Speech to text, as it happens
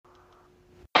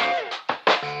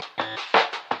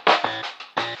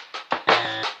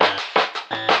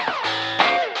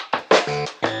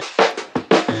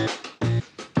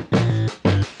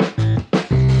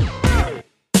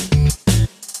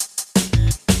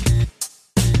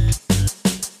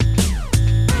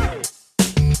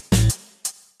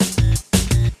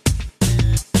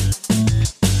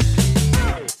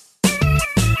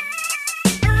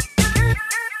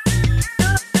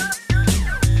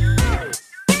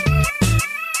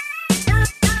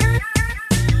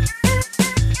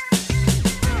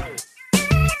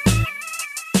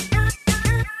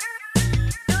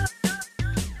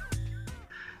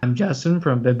I'm Justin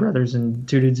from Big Brothers and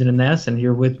Two Dudes in a Nest, and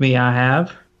here with me I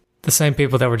have... The same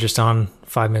people that were just on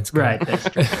 5 minutes ago. Right, that's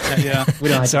true. Yeah. We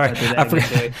don't have Sorry, to go through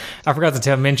that. I forgot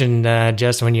to mention,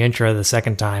 Justin, when you intro the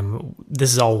second time,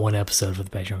 this is all one episode for the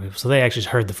Patreon people, so they actually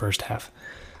heard the first half.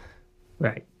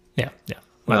 Right. Yeah.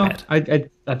 My bad.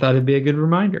 I thought it'd be a good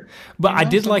reminder. But I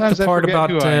did like the part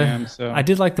about I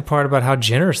did like the part about how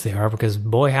generous they are, because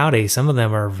boy howdy, some of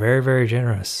them are very, very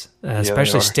generous,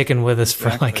 especially sticking with us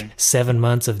for like 7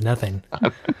 months of nothing.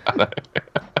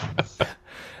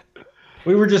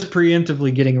 We were just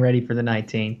preemptively getting ready for the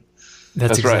 19.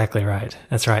 That's exactly right.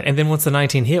 That's right. And then once the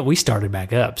 19 hit, we started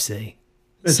back up. See,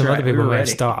 some other people may have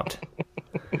stopped.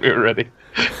 We were ready.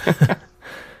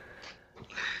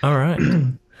 All right.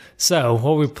 So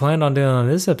what we planned on doing on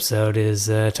this episode is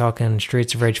talking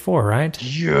Streets of Rage 4, right?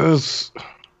 Yes.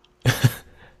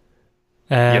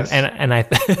 Yes. And I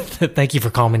thank you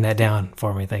for calming that down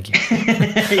for me. Thank you.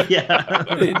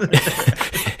 Yeah.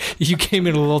 You came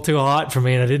in a little too hot for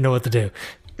me, and I didn't know what to do.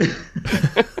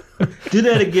 Do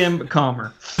that again, but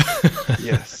calmer.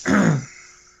 Yes.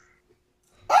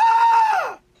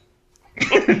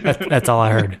 That's all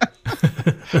I heard.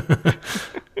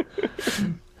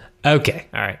 Okay,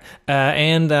 all right.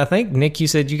 And I think, Nick, you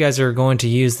said you guys are going to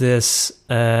use this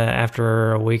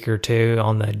after a week or two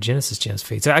on the Genesis Gems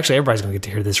feed. So actually, everybody's going to get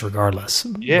to hear this regardless.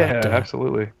 Yeah,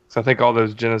 absolutely. So I think all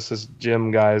those Genesis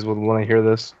Gem guys would want to hear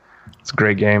this. It's a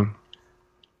great game.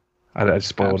 I just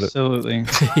spoiled Absolutely. You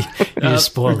just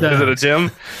spoiled it. it. Is it a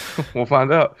gem? We'll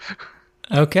find out.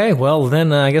 Okay, well,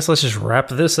 then I guess let's just wrap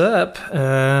this up.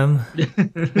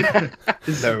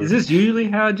 Is this usually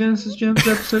how a Genesis Gems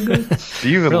episode goes? Do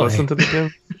you even Really? listen to the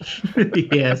gem?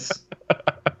 Yes.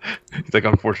 He's like,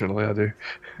 unfortunately, I do.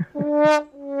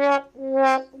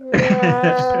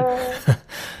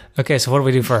 Okay, so what do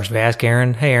we do first? We ask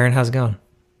Aaron. Hey, Aaron, how's it going?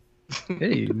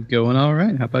 Hey, going all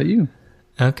right. How about you?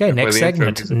 Okay, next play the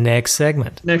intro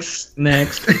segment. music.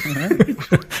 Next. All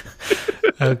right.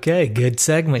 Okay, good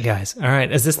segment, guys. All right,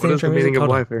 is this the What is intro the music? meaning of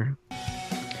Hold on. life here?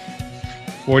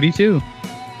 42.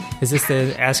 Is this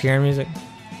the Ask Aaron music?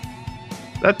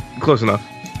 That's close enough.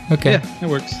 Okay. Yeah, it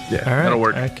works. Yeah, All right. that'll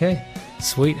work. Okay.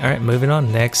 Sweet. All right, moving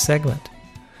on. Next segment.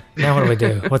 Now what do we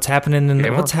do? What's happening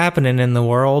in the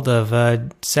world of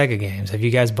Sega games? Have you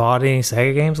guys bought any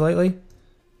Sega games lately?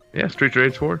 Yeah, Street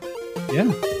Rage 4.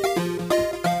 Yeah.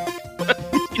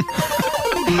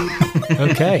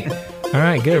 Okay. All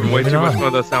right, good. Way Moving too much on.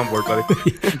 fun with that soundboard,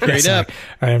 buddy. Straight up.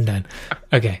 All right, I'm done.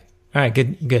 Okay. All right,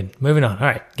 good. Moving on. All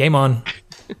right, game on.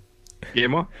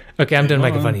 Game on. Okay, I'm done Game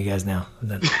making on. fun of you guys now. I'm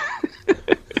done.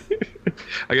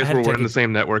 I guess had to we're take in it- the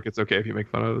same network. It's okay if you make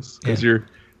fun of us because Yeah.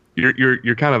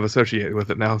 you're kind of associated with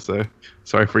it now. So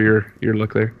sorry for your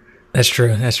look there. That's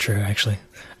true, actually.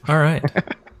 All right.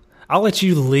 I'll let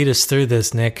you lead us through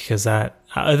this, Nick, because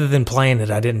other than playing it,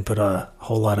 I didn't put a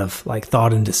whole lot of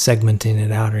thought into segmenting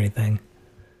it out or anything.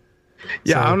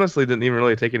 Yeah, So- I honestly didn't even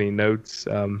really take any notes.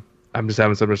 I'm just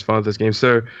having so much fun with this game.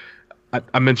 So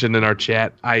I mentioned in our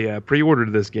chat, I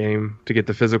pre-ordered this game to get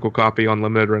the physical copy on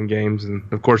Limited Run Games, and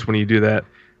of course, when you do that,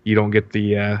 you don't get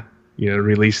the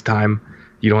release time.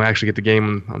 You don't actually get the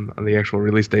game on the actual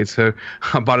release date. So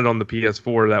I bought it on the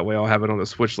PS4. That way, I'll have it on the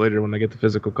Switch later when I get the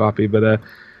physical copy. But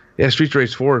yeah, Street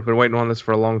Rage 4. I've been waiting on this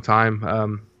for a long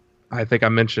time. I think I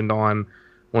mentioned on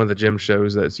one of the gym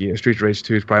shows that Street Rage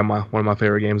 2 is probably one of my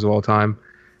favorite games of all time,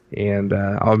 and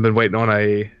I've been waiting on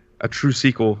a true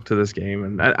sequel to this game.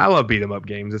 And I love beat 'em up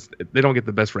games. They don't get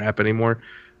the best rap anymore.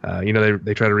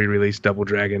 They try to re-release Double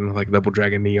Dragon, like Double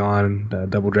Dragon Neon,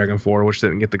 Double Dragon 4, which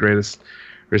didn't get the greatest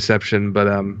reception.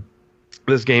 But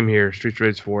this game here, Street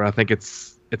Rage 4, I think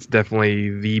it's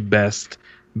definitely the best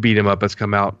beat 'em up that's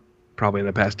come out probably in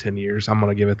the past 10 years. I'm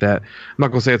gonna give it that. I'm not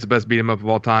gonna say it's the best beat 'em up of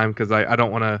all time because I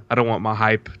don't want my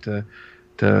hype to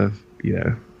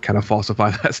kind of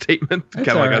falsify that statement. That's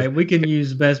Kinda all like right. We can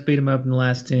use best beat 'em up in the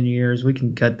last 10 years. We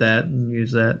can cut that and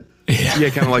use that. yeah,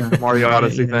 kind of like the Mario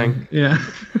Odyssey You know. thing. Yeah.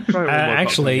 Probably one of the most popular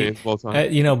Actually, games of all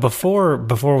time.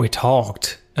 before we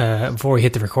talked, before we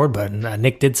hit the record button,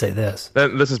 Nick did say this.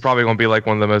 This is probably going to be like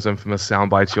one of the most infamous sound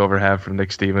bites you'll ever have from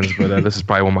Nick Stevens, but this is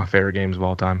probably one of my favorite games of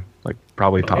all time. Like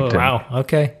probably top 10. Wow.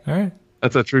 Okay. All right.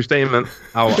 That's a true statement.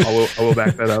 I will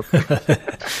back that up.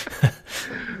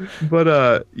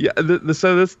 But yeah,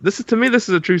 so this is, to me, this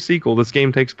is a true sequel. This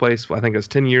game takes place, I think it's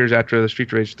 10 years after the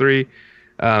Street Rage 3.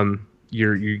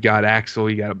 You got Axel,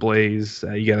 you got Blaze,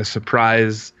 you got a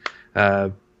surprise.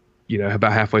 About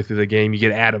halfway through the game, you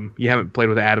get Adam. You haven't played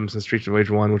with Adam since Street Rage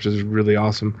 1, which is really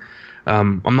awesome.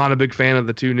 I'm not a big fan of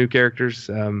the two new characters.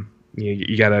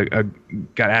 You got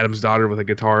Adam's daughter with a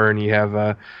guitar, and you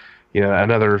have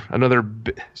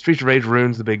Streets of Rage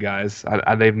ruins the big guys.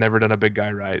 They've never done a big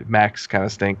guy right. Max kind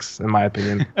of stinks in my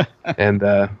opinion,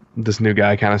 and this new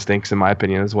guy kind of stinks in my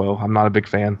opinion as well. I'm not a big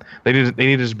fan. They need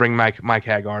to just bring Mike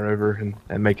Hagar over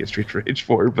and make it Streets of Rage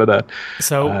 4. But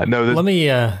no, let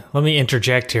me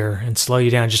interject here and slow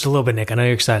you down just a little bit, Nick. I know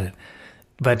you're excited,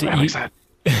 but I'm excited.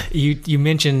 You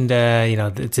mentioned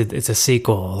it's a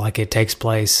sequel, like it takes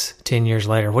place 10 years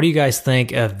later. What do you guys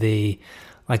think of the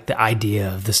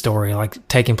idea of the story, like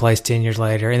taking place 10 years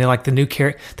later, and then like the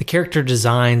character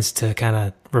designs to kind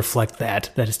of reflect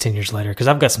that it's 10 years later? Because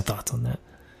I've got some thoughts on that.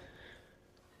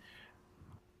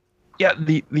 Yeah,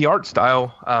 the art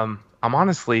style, I'm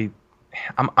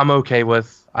okay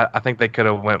with. I think they could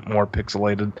have went more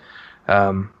pixelated,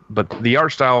 but the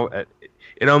art style,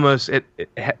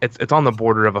 it's on the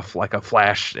border of a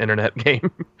Flash internet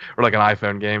game or like an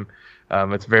iPhone game.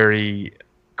 It's very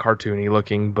cartoony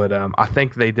looking, but I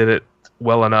think they did it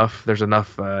well enough. There's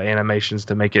enough animations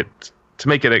to make it to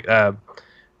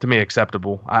me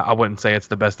acceptable. I wouldn't say it's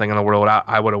the best thing in the world.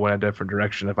 I would have went a different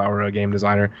direction if I were a game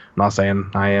designer. I'm not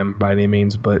saying I am by any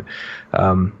means, but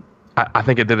I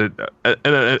think it did it.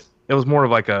 It was more of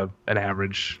like an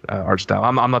average art style.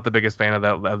 I'm not the biggest fan of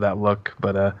that look,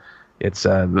 but it's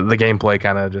the gameplay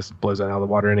kind of just blows it out of the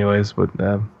water anyways. But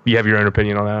you have your own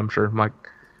opinion on that, I'm sure, Mike.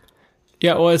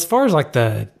 Yeah, well, as far as like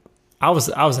I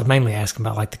was mainly asking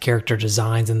about like the character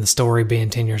designs and the story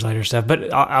being 10 years later stuff,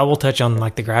 but I will touch on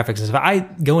like the graphics and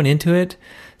stuff. Going into it,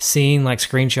 seeing like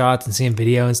screenshots and seeing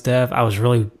video and stuff, I was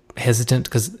really hesitant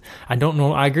because I don't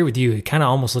know. I agree with you. It kind of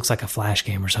almost looks like a Flash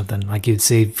game or something like you'd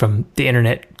see from the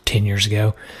internet 10 years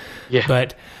ago. Yeah.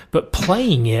 But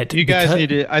playing it,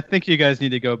 I think you guys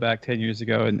need to go back 10 years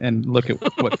ago and look at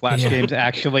what Flash games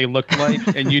actually looked like,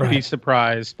 and you'd be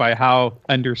surprised by how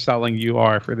underselling you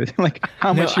are for this. Like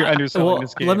how much you're underselling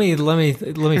this game. Let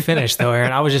me finish though,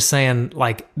 Aaron. I was just saying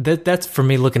like that's for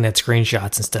me looking at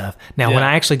screenshots and stuff. Now when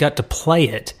I actually got to play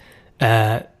it,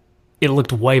 it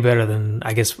looked way better than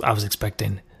I guess I was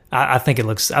expecting. I think it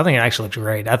actually looks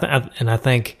great. I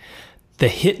think the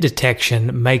hit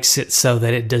detection makes it so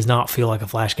that it does not feel like a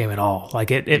Flash game at all. Like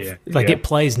it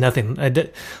plays nothing.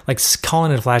 Like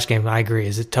calling it a Flash game, I agree,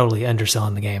 is it totally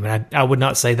underselling the game. And I would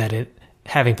not say that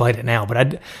having played it now,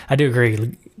 but I do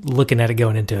agree. Looking at it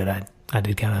going into it, I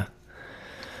did kind of.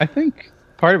 I think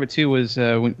part of it too was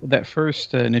when that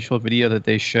first initial video that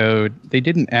they showed, they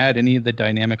didn't add any of the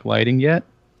dynamic lighting yet,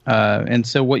 and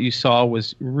so what you saw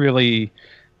was really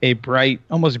a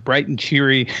almost bright and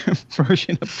cheery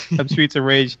version of Streets of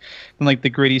Rage than like the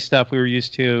gritty stuff we were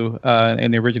used to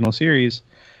in the original series.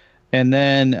 And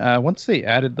then once they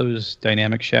added those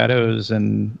dynamic shadows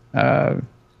and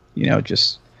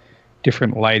just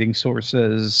different lighting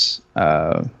sources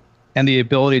and the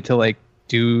ability to like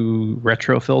do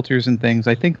retro filters and things,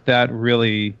 I think that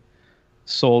really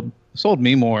sold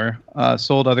me more,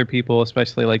 sold other people,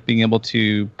 especially like being able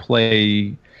to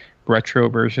play retro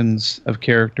versions of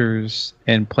characters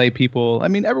and play people. I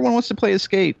mean, everyone wants to play as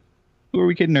Skate. Who are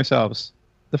we kidding ourselves?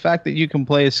 The fact that you can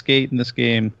play as Skate in this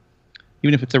game,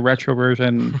 even if it's a retro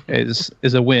version, is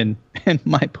a win in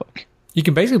my book. You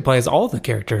can basically play as all the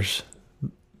characters.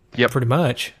 Yeah, pretty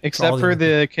much. Except for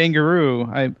the kangaroo.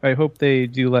 I hope they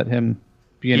do let him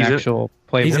be an actual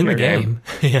player. He's in the game.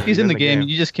 Yeah. He's in the game.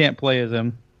 You just can't play as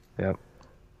him.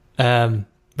 Yep.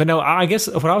 But no, I guess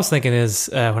what I was thinking is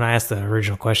when I asked the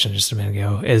original question just a minute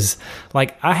ago is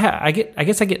like I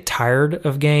get tired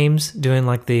of games doing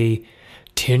like the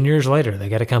 10 years later they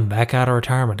got to come back out of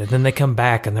retirement and then they come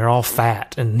back and they're all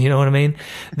fat and you know what I mean.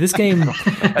 This game did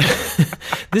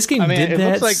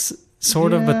that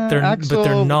sort of, but they're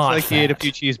not. Like fat. He ate a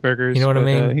few cheeseburgers. You know what I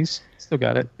mean? He's still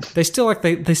got it. They still look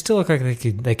like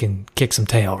they can kick some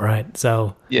tail, right?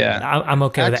 So yeah, I'm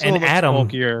okay with that.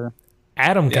 And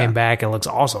Adam came back and looks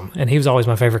awesome, and he was always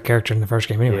my favorite character in the first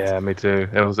game. Anyway. Yeah, me too.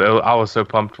 I was so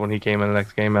pumped when he came in the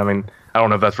next game. I mean, I don't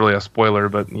know if that's really a spoiler,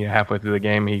 but halfway through the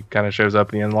game, he kind of shows up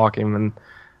and you unlock him, and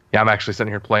I'm actually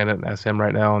sitting here playing it as him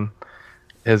right now, and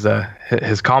his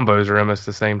combos are almost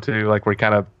the same too. Like where he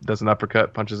kind of does an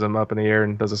uppercut, punches him up in the air,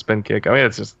 and does a spin kick. I mean,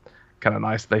 it's just kind of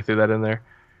nice they threw that in there.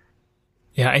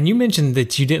 Yeah, and you mentioned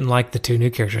that you didn't like the two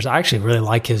new characters. I actually really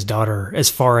like his daughter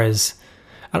as far as.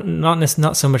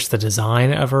 Not so much the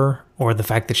design of her or the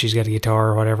fact that she's got a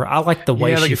guitar or whatever. I like the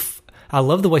way I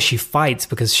love the way she fights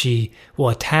because she will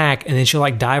attack and then she'll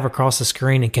like dive across the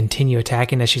screen and continue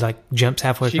attacking as she like jumps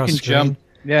halfway across the screen.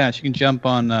 Yeah, she can jump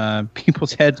on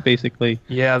people's heads, basically.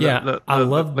 Yeah, I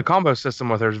love the combo system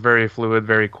with her is very fluid,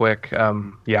 very quick.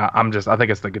 Yeah, I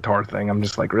think it's the guitar thing. I'm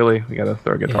just like, really, we got to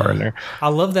throw a guitar in there. I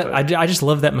love that. I just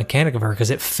love that mechanic of her because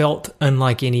it felt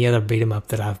unlike any other beat 'em up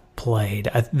that I've played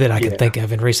that I could think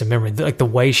of in recent memory. Like the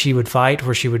way she would fight,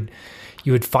 where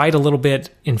you would fight a little bit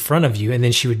in front of you, and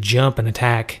then she would jump and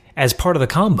attack as part of the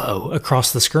combo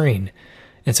across the screen.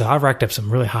 And so I've racked up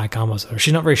some really high combos with her.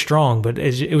 She's not very strong, but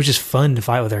it was just fun to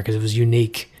fight with her because it was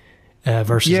unique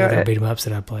versus other beat 'em ups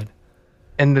that I played.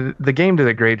 And the game did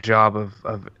a great job of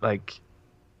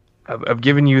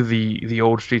giving you the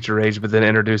old Streets of Rage, but then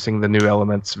introducing the new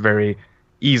elements very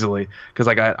easily. Because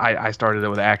like I started it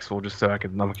with Axel just so I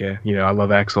could, okay, I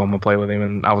love Axel, I'm gonna play with him,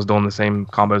 and I was doing the same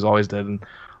combos I always did, and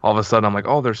all of a sudden I'm like,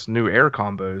 oh, there's new air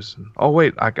combos. Oh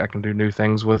wait, I can do new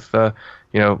things with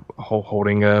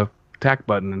holding a attack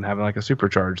button and having like a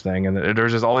supercharge thing, and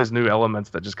there's just all these new elements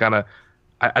that just kind of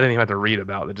I didn't even have to read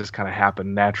about, that just kind of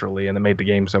happened naturally, and it made the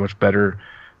game so much better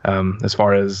as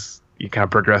far as you kind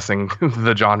of progressing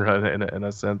the genre in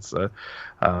a sense. But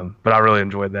I really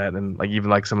enjoyed that, and like even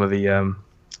like some of the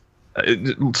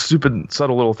stupid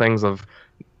subtle little things of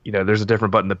there's a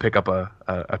different button to pick up a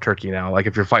turkey now. Like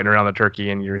if you're fighting around the turkey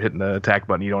and you're hitting the attack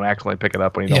button, you don't accidentally pick it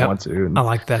up when you don't want to. And I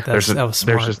like that. That was smart.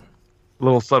 There's just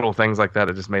little subtle things like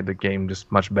that just made the game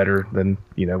just much better than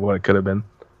what it could have been.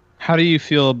 How do you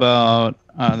feel about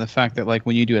the fact that like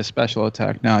when you do a special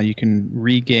attack now, you can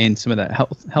regain some of that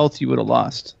health you would have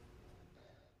lost?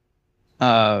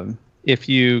 Because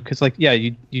you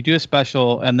do a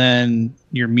special and then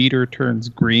your meter turns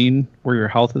green where your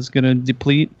health is going to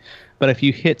deplete. But if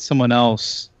you hit someone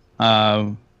else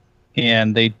and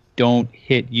they don't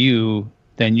hit you,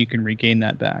 then you can regain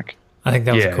that back. I think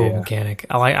that was a cool mechanic.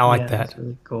 I like that. That's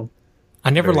really cool. I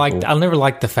never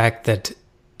liked the fact that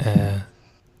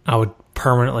I would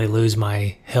permanently lose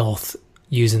my health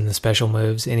using the special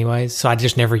moves anyways. So I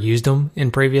just never used them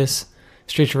in previous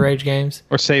Streets of Rage games.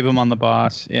 Or save them on the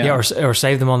boss. Yeah, or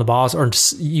save them on the boss, or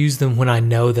just use them when I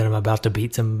know that I'm about to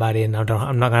beat somebody and I'm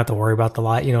not going to have to worry about the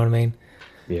light, you know what I mean?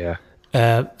 Yeah.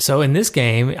 So in this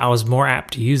game, I was more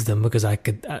apt to use them because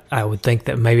I would think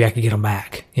that maybe I could get them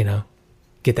back,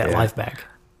 get that life back.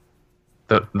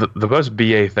 The most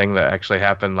BA thing that actually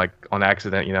happened, like on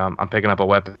accident, I'm picking up a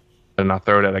weapon and I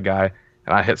throw it at a guy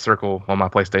and I hit circle on my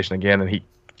PlayStation again, and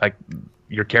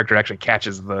your character actually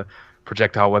catches the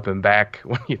projectile weapon back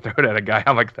when you throw it at a guy.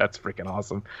 I'm like, that's freaking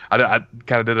awesome. I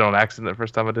kind of did it on accident the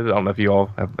first time I did it. I don't know if you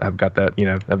all have got that,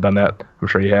 have done that. I'm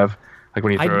sure you have. Like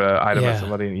when you throw an item at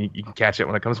somebody and you can catch it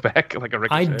when it comes back, like a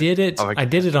ricochet. I did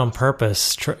it on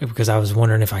purpose because I was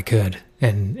wondering if I could,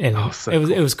 and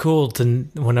it was cool to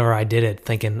whenever I did it,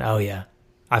 thinking, oh yeah,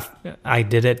 I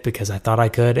did it because I thought I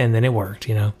could, and then it worked,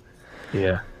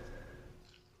 Yeah.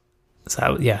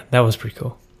 So yeah, that was pretty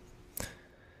cool.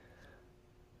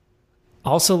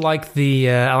 Also, like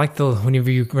I like the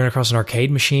whenever you run across an arcade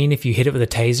machine, if you hit it with a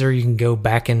taser, you can go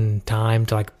back in time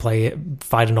to like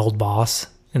fight an old boss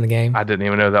in the game. I didn't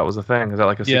even know that was a thing. Is that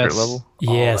like a secret level?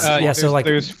 Yes. So like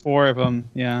there's 4 of them.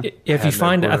 Yeah. If you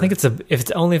find, I think if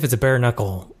it's a bare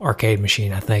knuckle arcade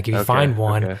machine. I think if you find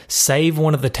one, save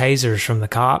one of the tasers from the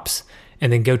cops,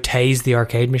 and then go tase the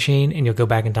arcade machine, and you'll go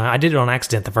back in time. I did it on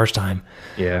accident the first time.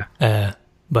 Yeah.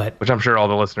 But which I'm sure all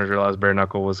the listeners realize bare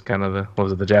knuckle was kind of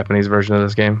the Japanese version of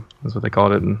this game. That's what they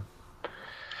called it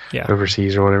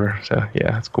overseas or whatever. So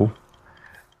yeah, it's cool.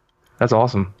 That's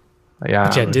awesome. Yeah,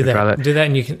 do that,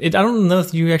 and you can. I don't know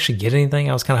if you actually get anything.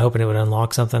 I was kind of hoping it would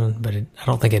unlock something, but I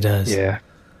don't think it does. Yeah,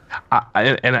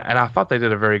 I thought they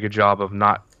did a very good job of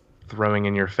not throwing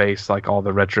in your face like all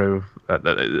the retro.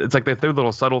 It's like they threw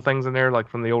little subtle things in there, like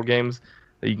from the old games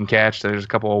that you can catch. There's a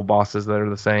couple old bosses that are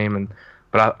the same,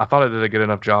 but I thought it did a good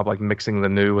enough job, like mixing the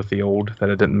new with the old, that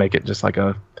it didn't make it just like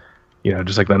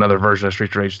just like another version of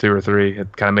Streets of Rage 2 or 3.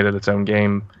 It kind of made it its own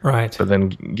game. Right. But then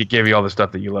gave you all the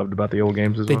stuff that you loved about the old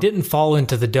games as well. They didn't fall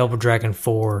into the Double Dragon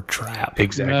 4 trap.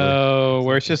 Exactly. No,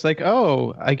 where it's just like,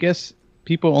 oh, I guess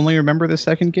people only remember the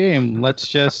second game. Let's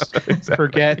just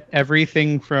forget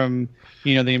everything from,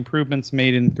 the improvements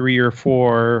made in 3 or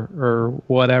 4 or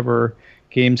whatever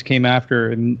games came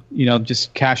after, and,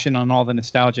 just cash in on all the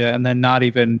nostalgia and then not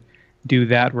even do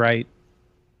that right.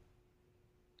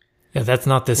 Yeah, that's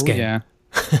not this game. Yeah.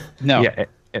 No. Yeah,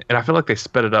 and I feel like they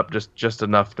sped it up just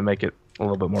enough to make it a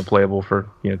little bit more playable for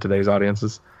today's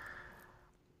audiences.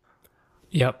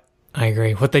 Yep, I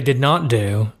agree. What they did not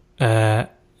do, and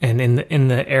in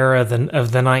the era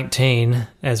of the 19,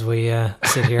 as we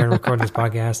sit here and record this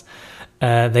podcast,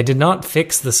 they did not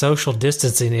fix the social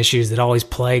distancing issues that always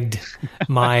plagued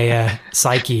my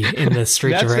psyche in the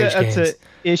Streets of Rage games. That's an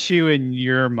issue in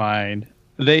your mind.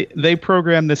 They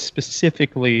programmed this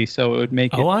specifically so it would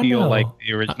make it feel like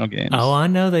the original games. Oh, I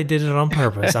know they did it on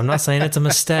purpose. I'm not saying it's a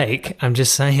mistake. I'm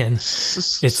just saying.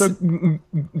 So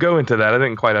go into that. I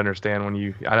didn't quite understand when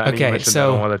you. I okay, mentioned so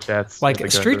that on one of the chats.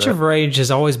 like Streets of Rage has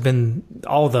always been,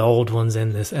 all the old ones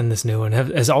in this new one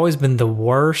has always been the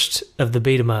worst of the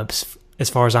beat 'em ups as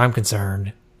far as I'm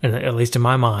concerned. And at least in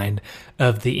my mind,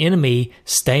 of the enemy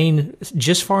staying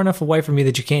just far enough away from you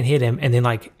that you can't hit him, and then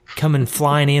like coming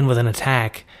flying in with an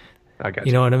attack. I got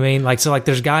you know what I mean? Like, so like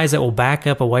there's guys that will back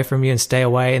up away from you and stay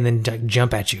away and then like,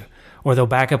 jump at you. Or they'll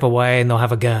back up away and they'll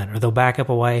have a gun. Or they'll back up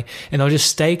away and they'll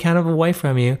just stay kind of away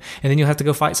from you. And then you'll have to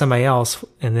go fight somebody else.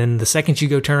 And then the second you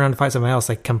go turn around to fight somebody else,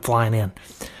 they come flying in.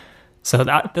 So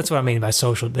that's what I mean by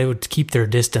social. They would keep their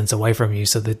distance away from you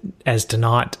so that as to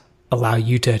not allow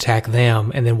you to attack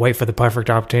them and then wait for the perfect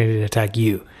opportunity to attack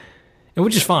you. And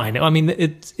which is fine. I mean,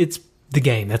 it's the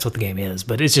game. That's what the game is.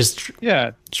 But it's just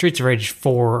Streets of Rage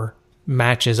 4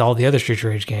 matches all the other Streets of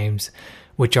Rage games,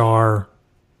 which are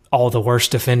all the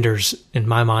worst offenders in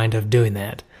my mind of doing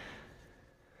that.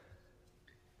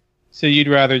 So you'd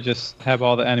rather just have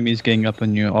all the enemies getting up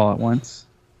on you all at once?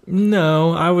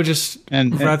 No, I would just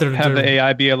rather have the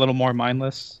AI be a little more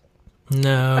mindless.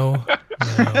 No.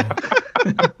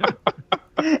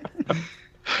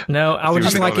 No, I would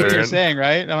just like it to. You're saying,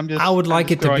 right? I would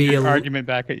like it to be an argument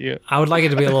back at you. I would like it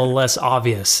to be a little less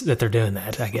obvious that they're doing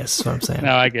that. I guess is what I'm saying.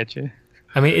 No, I get you.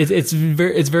 I mean, it's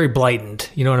very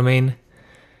blatant. You know what I mean?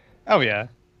 Oh yeah.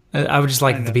 I would just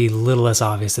like it to be a little less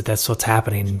obvious that that's what's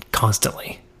happening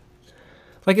constantly.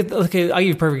 Like, okay, I'll give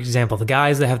you a perfect example. The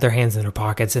guys that have their hands in their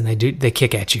pockets and they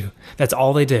kick at you. That's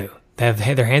all they do. They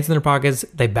have their hands in their pockets.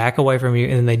 They back away from you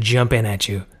and then they jump in at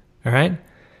you. All right.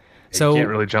 So you can't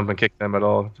really jump and kick them at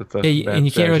all. And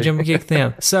you can't really jump and kick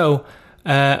them. So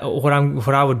what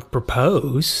I would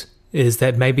propose is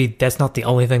that maybe that's not the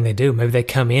only thing they do. Maybe they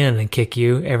come in and kick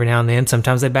you every now and then.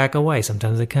 Sometimes they back away.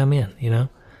 Sometimes they come in. You know,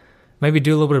 maybe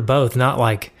do a little bit of both. Not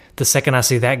like the second I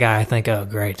see that guy, I think, oh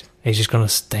great, he's just going to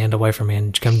stand away from me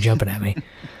and come jumping at me.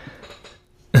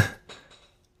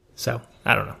 So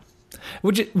I don't know.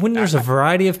 When there's a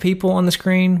variety of people on the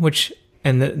screen,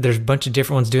 there's a bunch of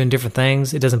different ones doing different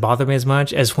things, it doesn't bother me as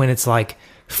much as when it's like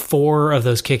 4 of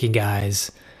those kicking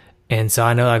guys. And so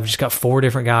I know I've just got 4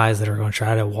 different guys that are going to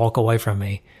try to walk away from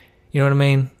me. You know what I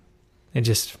mean? It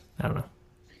just, I don't know.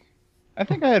 I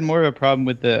think I had more of a problem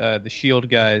with the shield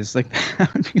guys. Like,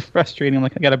 that would be frustrating.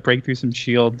 Like, I got to break through some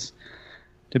shields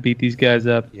to beat these guys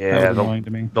up. Yeah, that was annoying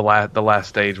to me. The last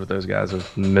stage with those guys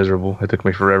was miserable. It took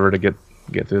me forever to get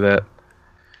through that.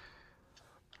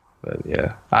 But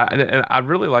yeah, I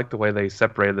really like the way they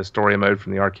separated the story mode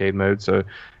from the arcade mode. So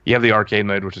you have the arcade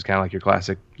mode, which is kind of like your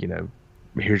classic,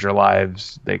 here's your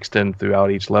lives. They extend throughout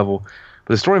each level.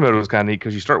 But the story mode was kind of neat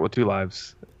because you start with 2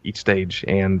 lives each stage,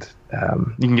 and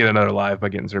you can get another life by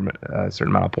getting a certain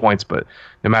amount of points. But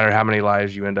no matter how many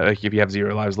lives you end up, like if you have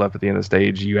 0 lives left at the end of the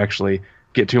stage, you actually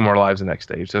get 2 more lives the next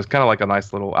stage. So it's kind of like a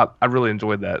nice little. I really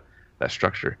enjoyed that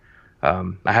structure.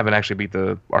 I haven't actually beat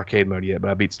the arcade mode yet, but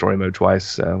I beat story mode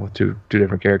twice with two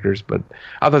different characters. But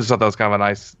I just thought that was kind of a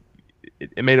nice.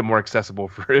 It made it more accessible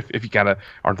for if you kind of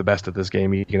aren't the best at this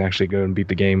game, you can actually go and beat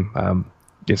the game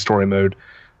in story mode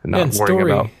and not worrying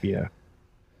about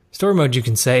story mode. You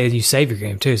can say you save your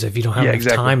game too. So if you don't have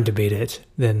enough time to beat it,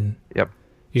 then you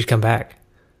just come back.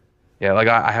 Yeah, like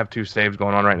I have 2 saves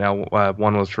going on right now.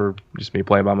 One was for just me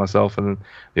playing by myself, and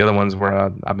the other one's where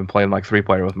I've been playing like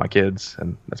 3-player with my kids,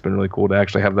 and that's been really cool to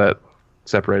actually have that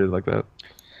separated like that.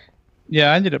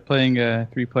 Yeah, I ended up playing a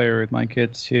 3-player with my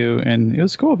kids too, and it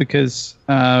was cool because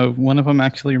one of them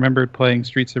actually remembered playing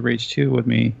Streets of Rage 2 with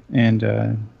me, and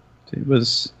it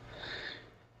was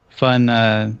fun.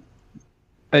 I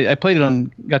got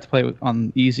to play it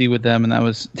on easy with them, and that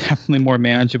was definitely more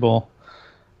manageable.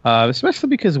 Especially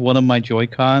because one of my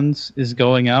Joy-Cons is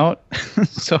going out.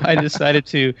 So I decided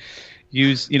to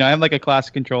use, I have like a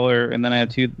classic controller, and then I have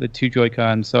the two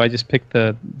Joy-Cons. So I just picked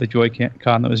the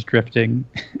Joy-Con that was drifting.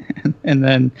 And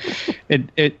then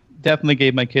it definitely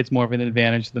gave my kids more of an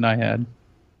advantage than I had.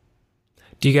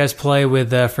 Do you guys play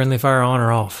with friendly fire on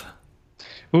or off?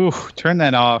 Ooh, turn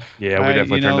that off. Yeah, we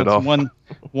definitely turned it off.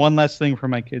 One less thing for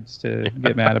my kids to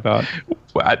get mad about.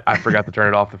 Well, I forgot to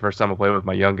turn it off the first time I played with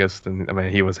my youngest, and I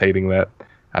mean he was hating that.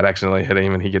 I'd accidentally hit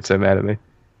him, and he gets so mad at me.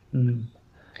 Mm.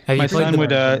 Have you played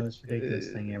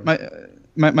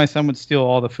my son would steal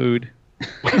all the food.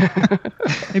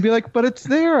 He'd be like, "But it's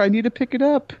there. I need to pick it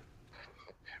up."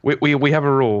 We have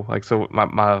a rule, like so.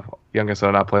 My youngest son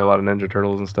and I play a lot of Ninja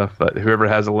Turtles and stuff. But whoever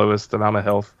has the lowest amount of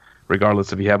health,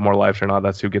 regardless if you have more lives or not,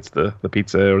 that's who gets the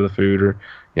pizza or the food or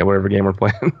whatever game we're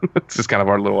playing. It's just kind of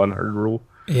our little unheard rule.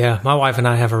 Yeah, my wife and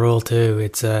I have a rule too.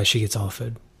 It's she gets all the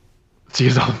food. She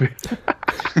gets all the food.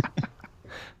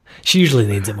 She usually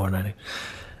needs it more than I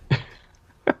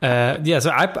do. Yeah,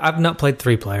 so I've not played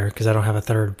 3-player because I don't have a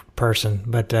third person,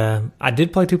 but I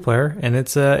did play 2-player, and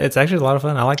it's actually a lot of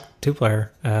fun. I like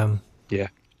 2-player. Yeah.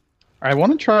 I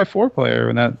want to try 4-player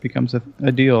when that becomes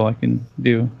a deal I can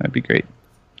do. That'd be great.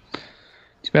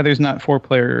 Too bad there's not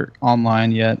 4-player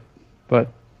online yet, but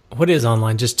what is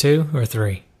online? Just 2 or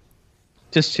 3?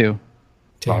 Just 2.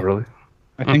 Oh, really?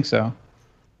 I think so.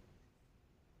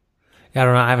 Yeah, I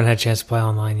don't know. I haven't had a chance to play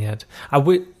online yet.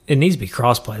 It needs to be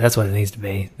crossplay. That's what it needs to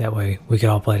be. That way we could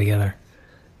all play together.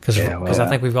 Because I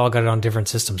think we've all got it on different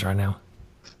systems right now.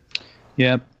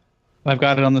 Yep. I've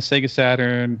got it on the Sega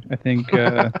Saturn. I think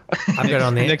I've got it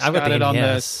on the Nick's I've got got it on the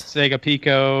NES. Sega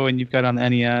Pico, and you've got it on the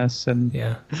NES, and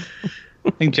Yeah.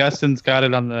 I think Justin's got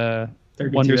it on the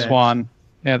 32X. Wonder Swan.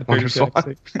 Yeah, the Wonder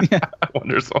 32X. Swan. Yeah.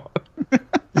 Wonder Swan.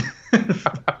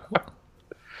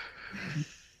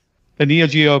 The Neo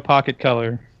Geo Pocket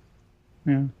Color.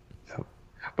 Yeah.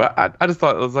 But I just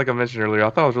thought, it was like I mentioned earlier, I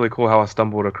thought it was really cool how I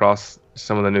stumbled across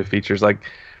some of the new features. Like,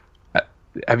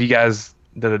 have you guys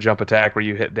did a jump attack where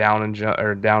you hit down and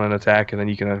or down and attack, and then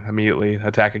you can immediately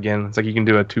attack again? It's like you can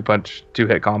do a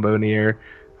 2-hit combo in the air.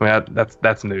 I mean,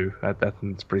 that's new.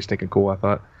 That's pretty stinking cool, I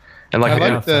thought. And like, I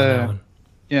like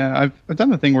I've done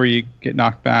the thing where you get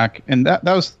knocked back, and that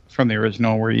was from the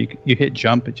original, where you hit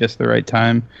jump at just the right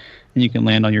time, and you can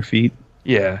land on your feet.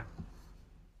 yeah.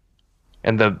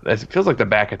 And it feels like the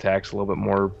back attack's a little bit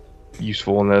more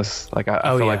useful in this. Like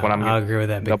I feel like when I'm I'll agree with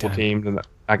that big double time. teamed, and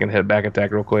I can hit back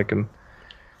attack real quick and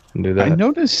do that. I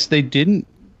noticed they didn't.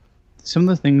 Some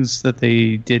of the things that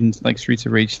they did in like Streets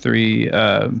of Rage 3,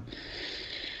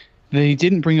 they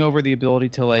didn't bring over the ability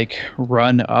to like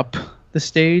run up the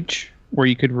stage, where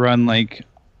you could run like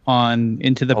on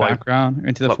into the background or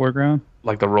into the foreground.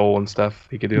 Like the roll and stuff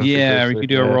you could do. Yeah, or you could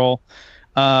do a roll.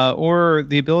 Or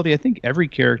the ability, I think every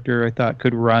character I thought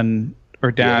could run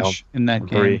or dash in that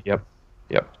game. Yep.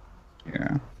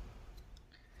 Yeah.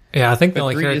 Yeah, I think the But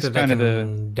only 3 is character that kind can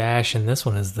of dash in this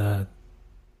one is the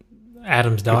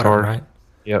Adam's daughter, Guitar. right?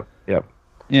 Yep.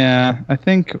 Yeah, I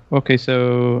think. Okay,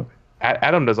 so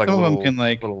Adam does like a Some of them little, can,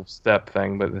 like- little step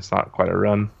thing, but it's not quite a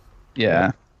run.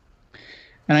 yeah.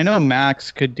 And I know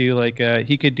Max could do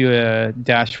he could do a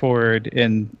dash forward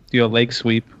and do a leg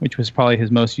sweep, which was probably his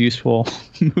most useful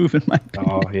move in my opinion.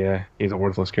 Oh yeah, he's a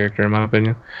worthless character in my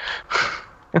opinion.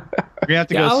 We're gonna have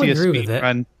to Yeah, go I'll see a agree with speed that.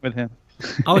 run with him.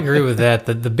 I'll agree with that.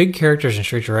 The big characters in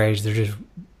Streets of Rage,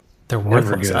 they're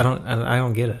worthless. good. I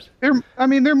don't get it.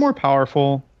 They're more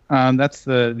powerful. That's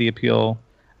the appeal.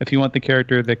 If you want the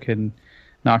character that can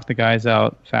knock the guys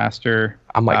out faster,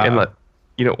 I'm like,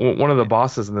 one of the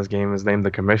bosses in this game is named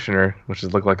the Commissioner, which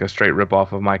looked like a straight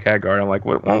ripoff of Mike Haggard. I'm like,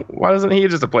 why isn't he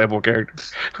just a playable character?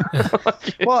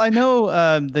 well, I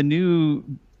know the new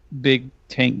big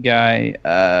tank guy.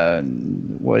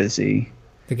 What is he?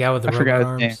 The guy with the I forgot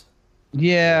robot his name. arms.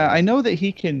 Yeah, I know that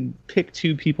he can pick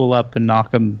 2 people up and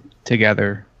knock them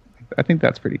together. I think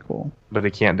that's pretty cool. But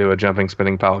he can't do a jumping,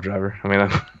 spinning pile driver. I mean,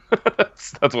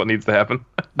 that's what needs to happen.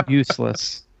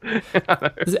 Useless.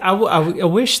 I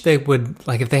wish they would,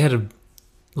 like, if they had a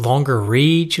longer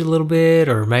reach a little bit,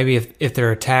 or maybe if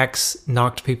their attacks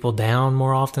knocked people down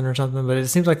more often or something. But it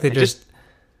seems like they're just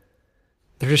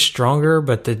stronger,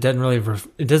 but it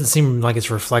doesn't seem like it's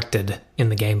reflected in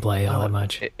the gameplay all that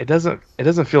much. It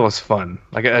doesn't feel as fun.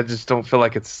 Like I just don't feel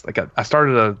like it's like I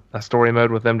started a story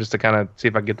mode with them just to kind of see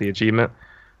if I could get the achievement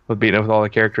with beating it with all the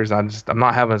characters. I'm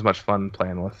not having as much fun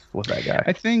playing with that guy.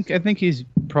 I think he's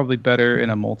probably better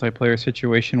in a multiplayer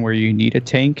situation where you need a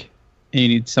tank and you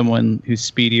need someone who's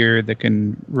speedier that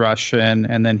can rush in,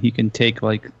 and then he can take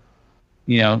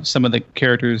some of the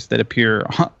characters that appear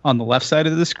on the left side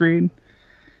of the screen,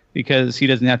 because he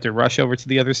doesn't have to rush over to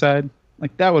the other side.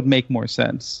 Like, that would make more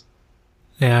sense.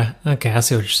 Yeah, okay, I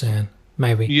see what you're saying.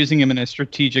 Maybe. Using him in a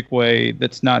strategic way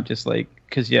that's not just like...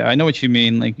 Because, yeah, I know what you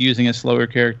mean. Like, using a slower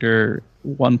character,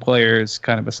 one player is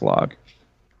kind of a slog.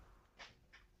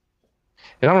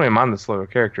 I don't really mind the slower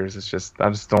characters. It's just I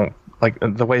just don't like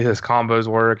the way his combos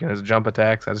work and his jump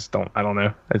attacks. I don't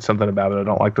know. It's something about it. I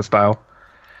don't like the style.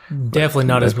 Definitely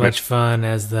not as much fun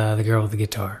as the girl with the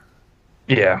guitar.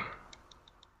 Yeah.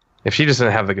 If she just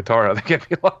didn't have the guitar, I think it'd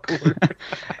be a lot cooler.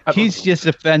 He's just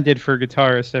offended for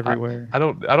guitarists everywhere. I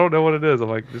don't know what it is. I'm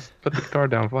like, just put the guitar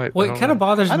down, fight. Well, it kind of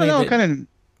bothers I me don't know,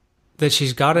 that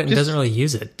she's got it and doesn't really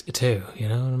use it too. You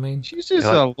know what I mean? she's just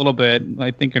a little bit,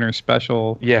 I think, in her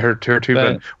special. Yeah, her two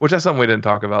button, which that's something we didn't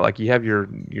talk about. Like, you have your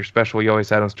special you always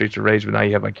had on Streets of Rage, but now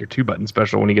you have like your 2-button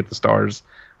special when you get the stars,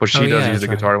 which she does use the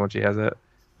guitar when she has it.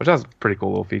 which was a pretty cool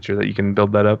little feature that you can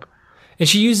build that up. And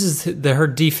she uses her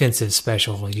defensive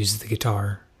special, uses the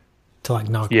guitar to like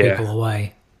knock people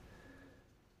away.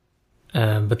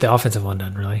 But the offensive one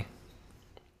doesn't really.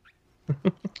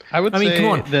 I mean, say come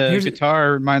on. The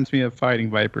guitar reminds me of Fighting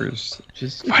Vipers.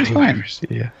 Just Fighting Vipers,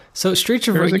 yeah. So Streets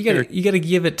of Rage, you got to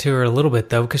give it to her a little bit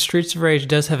though, because Streets of Rage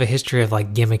does have a history of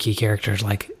like gimmicky characters,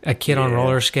 like a kid on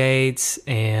roller skates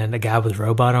and a guy with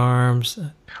robot arms.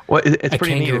 Well, it's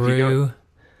pretty kangaroo. Neat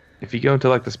if you go into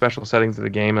like the special settings of the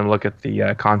game and look at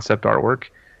the concept artwork.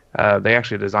 They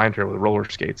actually designed her with roller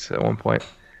skates at one point.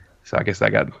 So I guess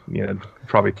that got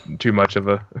probably too much of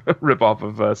a rip off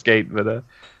of Skate, but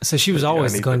so she was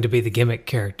always going to be the gimmick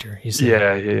character. You see?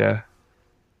 Yeah.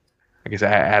 I guess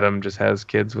Adam just has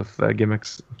kids with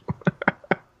gimmicks.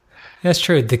 That's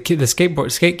true. The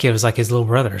skate kid was like his little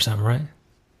brother or something, right?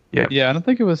 Yeah. I don't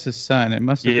think it was his son. It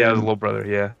must have been his little brother.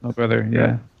 Yeah, little brother.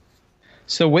 Yeah.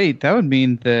 So wait, that would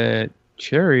mean that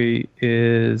Cherry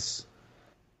is.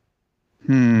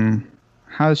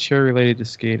 How is Cherry related to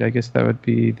Skate? I guess that would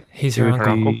be he's her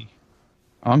uncle.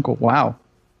 Uncle. Wow.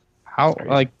 How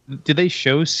did they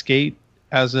show Skate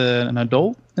as an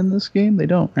adult in this game? They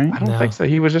don't, right? I don't think so.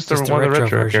 He was just one of the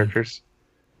retro characters,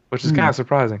 which is kind of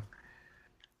surprising.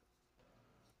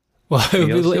 Well,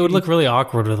 it would look really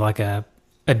awkward with like a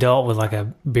adult with like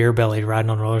a beer belly riding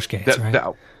on roller skates,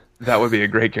 right? That would be a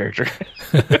great character.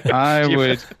 I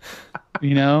would,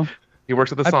 He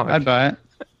works at the Sonic. I'd buy it.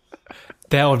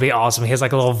 That would be awesome. He has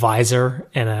like a little visor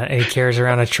and he carries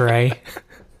around a tray.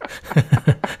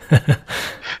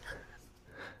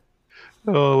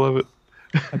 Oh, I love it.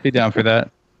 I'd be down for that.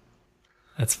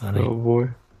 That's funny. Oh boy.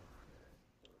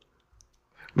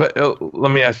 But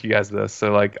let me ask you guys this.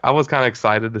 So, like, I was kind of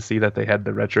excited to see that they had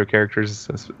the retro characters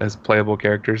as playable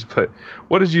characters. But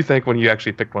what did you think when you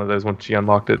actually picked one of those once you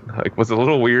unlocked it? Like, was it a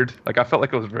little weird? Like, I felt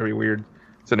like it was very weird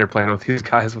sitting there playing with these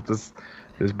guys with this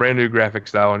brand new graphic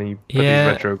style, and he put these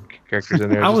retro characters in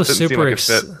there. I was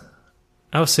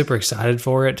super excited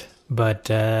for it, but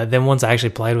then once I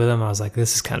actually played with them, I was like,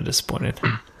 this is kind of disappointed.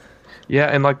 Yeah,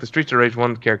 and like the Streets of Rage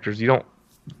 1 characters,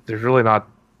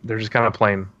 they're just kind of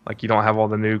plain. Like, you don't have all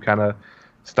the new kind of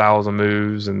styles of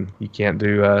moves, and you can't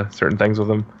do certain things with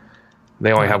them.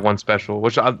 They only have one special,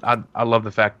 which I love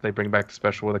the fact that they bring back the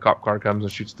special where the cop car comes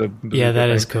and shoots the yeah, that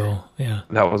is cool. Yeah,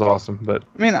 that was awesome. But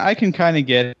I mean, I can kind of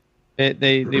get it.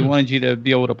 They wanted you to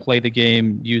be able to play the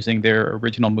game using their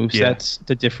original movesets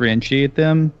to differentiate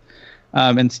them,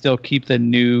 and still keep the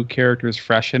new characters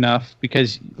fresh enough.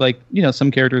 Because, like,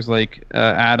 some characters like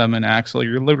Adam and Axel,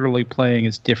 you're literally playing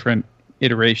as different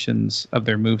iterations of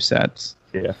their movesets.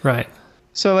 Yeah, right.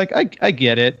 So, like, I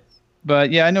get it,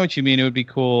 but yeah, I know what you mean. It would be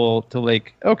cool to,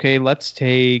 like, okay, let's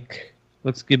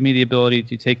give me the ability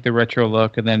to take the retro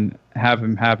look and then have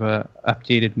him have a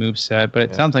updated moveset. But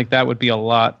it sounds like that would be a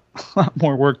lot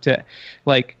more work to,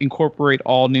 like, incorporate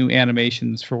all new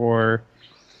animations for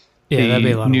that'd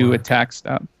be a lot new of work. Attack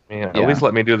stuff. Man, at least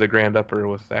let me do the grand upper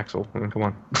with Axel. I mean, come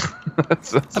on.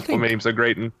 that's what made him so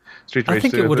great in Street Rage 2. I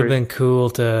think it would have been cool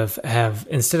to have,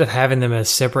 instead of having them as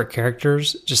separate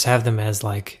characters, just have them as,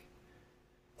 like,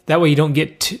 that way you don't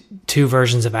get two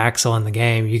versions of Axel in the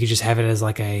game. You could just have it as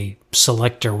like a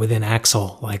selector within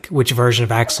Axel. Like, which version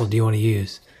of Axel do you want to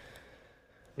use?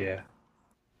 Yeah.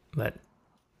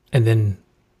 And then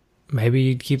maybe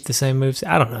you'd keep the same moves.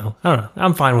 I don't know.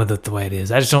 I'm fine with it the way it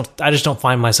is. I just don't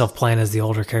find myself playing as the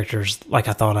older characters like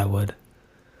I thought I would.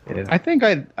 Yeah. I think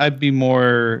I'd be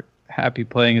more happy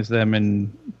playing as them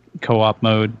in co-op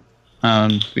mode.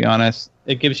 To be honest,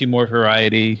 it gives you more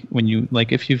variety when you,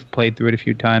 like, if you've played through it a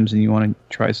few times and you want to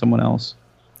try someone else.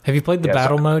 Have you played the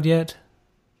battle mode yet?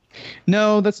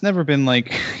 No, that's never been,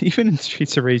 like, even in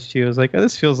Streets of Rage 2, I was like, oh,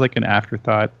 this feels like an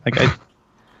afterthought. Like,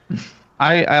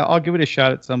 I'll give it a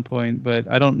shot at some point, but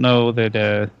I don't know that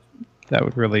that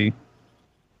would really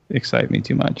excite me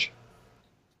too much.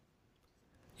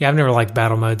 Yeah, I've never liked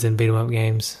battle modes in beat 'em up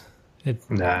games.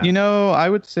 Nah. I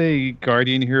would say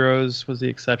Guardian Heroes was the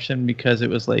exception because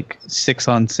it was like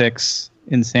 6-on-6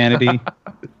 insanity.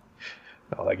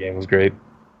 Oh, that game was great.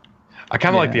 I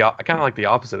kind of like the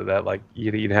opposite of that. Like,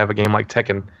 you'd have a game like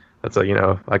Tekken that's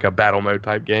like a battle mode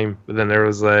type game, but then there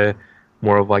was a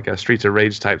more of like a Streets of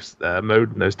Rage type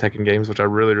mode in those Tekken games, which I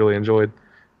really, really enjoyed.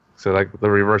 So, like,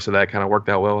 the reverse of that kind of worked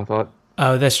out well, I thought.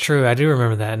 Oh, that's true. I do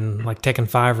remember that in like Tekken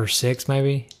 5 or 6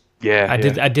 maybe. Yeah, I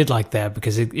did like that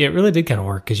because it really did kind of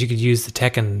work because you could use the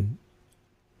Tekken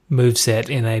moveset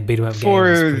in a beat 'em up game.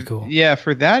 It's pretty cool. Yeah,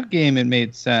 for that game it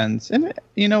made sense. And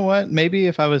you know what? Maybe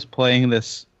if I was playing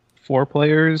this 4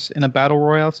 players in a battle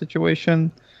royale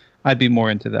situation, I'd be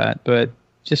more into that. But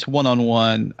just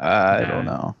one-on-one, I don't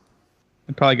know.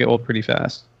 It'd probably get old pretty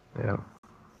fast. Yeah.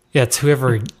 Yeah, it's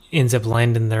whoever ends up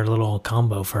landing their little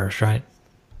combo first, right?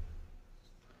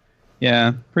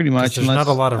 Yeah, pretty much. There's not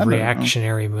a lot of I don't know.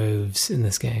 reactionary moves in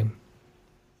this game.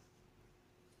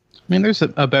 I mean, there's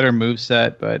a better move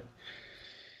set, but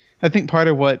I think part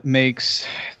of what makes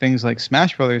things like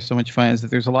Smash Brothers so much fun is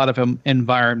that there's a lot of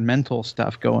environmental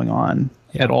stuff going on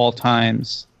at all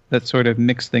times that sort of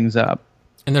mix things up.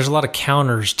 And there's a lot of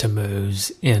counters to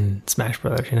moves in Smash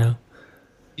Brothers, you know?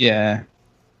 Yeah.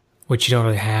 Which you don't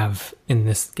really have in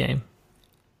this game.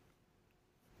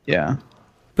 Yeah.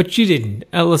 But you didn't.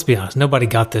 Let's be honest. Nobody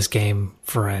got this game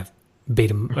for a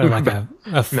beat 'em, like a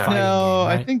fighting game, No,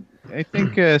 right? I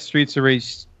think Streets of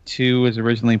Rage 2 was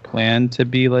originally planned to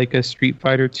be like a Street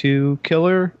Fighter 2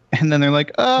 killer, and then they're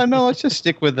like, oh no, let's just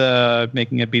stick with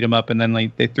making a beat 'em up, and then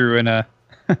like they threw in a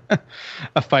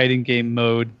a fighting game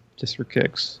mode just for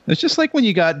kicks. It's just like when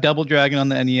you got Double Dragon on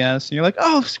the NES, and you're like,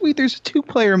 oh sweet, there's a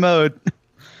 2-player mode. And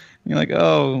you're like,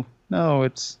 oh no,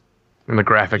 it's. And the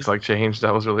graphics like changed.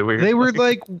 That was really weird. They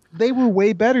were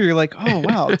way better. You're like, oh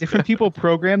wow, different people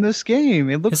programmed this game.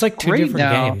 It looks It's like two great different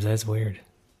now. games. That's weird.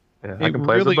 Yeah, It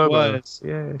really was.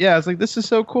 Yeah. Yeah, it's like, this is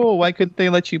so cool. Why couldn't they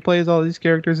let you play as all these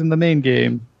characters in the main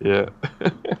game? Yeah.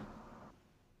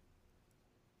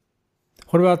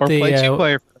 What about Or the? play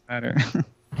 2-player for that matter.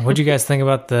 What do you guys think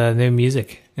about the new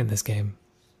music in this game?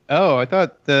 Oh, I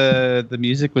thought the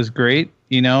music was great.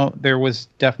 You know, there was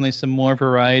definitely some more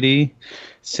variety.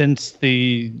 Since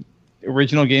the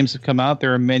original games have come out,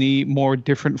 there are many more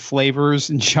different flavors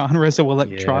and genres of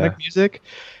electronic music.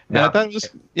 And I thought it was,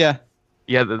 Yeah,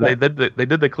 they did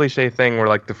the cliche thing where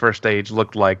like the first stage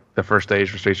looked like the first stage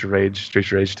for Streets of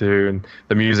Rage 2, and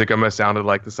the music almost sounded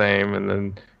like the same, and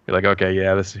then you're like, okay,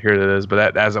 yeah, here it is.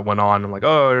 But as it went on, I'm like,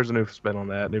 oh, there's a new spin on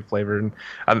that, new flavor. And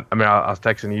I was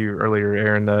texting you earlier,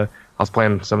 Aaron. I was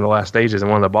playing some of the last stages, and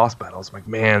one of the boss battles, I'm like,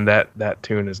 man, that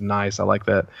tune is nice. I like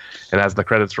that. And as the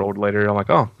credits rolled later, I'm like,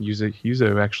 oh,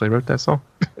 Yuzo actually wrote that song.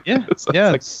 yeah, So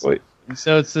yeah. it's like, sweet.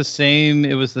 So it's the same.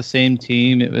 It was the same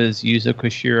team. It was Yuzo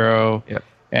Koshiro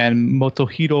and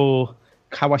Motohiro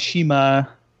Kawashima.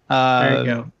 There you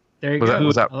go. There you go.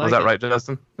 Was that I like it. right,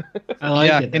 Justin? I like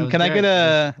Yeah, it. and That can was I get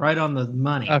a- right on the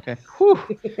money? Okay. Whew.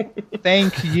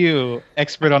 Thank you,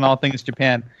 expert on all things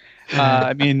Japan.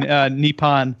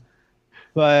 Nippon.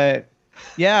 But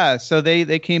yeah, so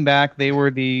they came back. They were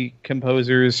the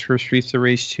composers for Streets of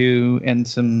Rage 2 and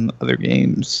some other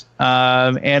games.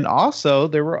 And also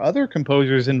there were other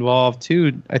composers involved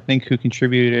too, I think, who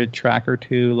contributed a track or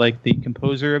two, like the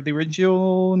composer of the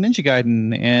original Ninja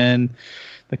Gaiden and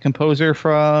the composer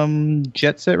from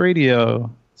Jet Set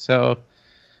Radio. So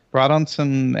brought on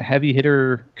some heavy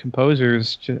hitter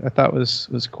composers. I thought was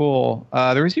cool.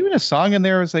 There was even a song in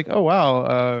there. I was like, oh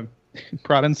wow,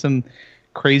 brought in some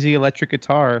crazy electric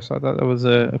guitar. So I thought that was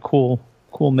a cool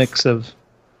mix of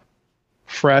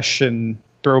fresh and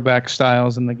throwback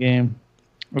styles in the game.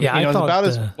 Yeah, it was thought about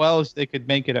as well as they could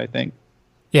make it, I think.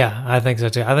 Yeah, I think so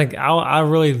too. I think I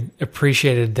really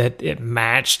appreciated that it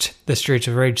matched the Streets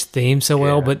of Rage theme so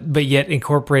well, but yet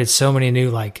incorporated so many new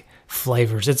like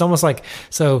flavors. It's almost like,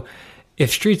 so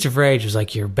if Streets of Rage was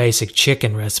like your basic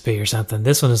chicken recipe or something,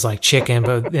 this one is like chicken,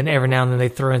 but then every now and then they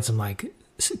throw in some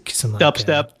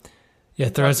dubstep.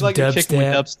 Throw in some like a chicken with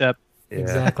dubstep. dubstep. Yeah.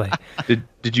 Exactly.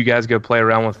 Did you guys go play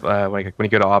around with like when you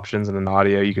go to options and then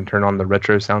audio, you can turn on the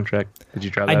retro soundtrack? Did you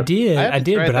try that? I did,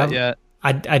 tried but that yet.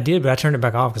 I did, but I turned it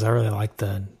back off because I really liked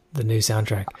the new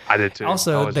soundtrack. I did too.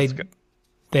 Also,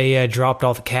 they dropped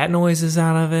all the cat noises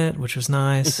out of it, which was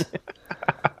nice.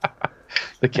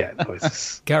 the cat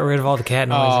noises. Got rid of all the cat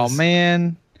noises. Oh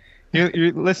man,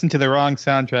 you're listening to the wrong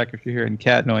soundtrack if you're hearing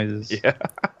cat noises. Yeah.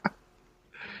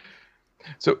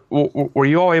 So were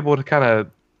you all able to kind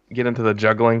of get into the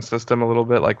juggling system a little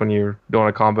bit, like when you're doing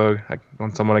a combo like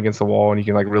on someone against the wall and you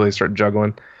can like really start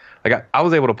juggling? Like I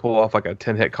was able to pull off like a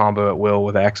 10-hit combo at will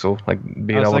with Axel, like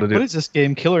being able to do. What is this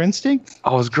game? Killer Instinct?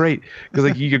 Oh, it was great because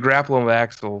like you could grapple him with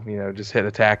Axel, just hit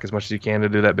attack as much as you can to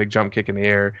do that big jump kick in the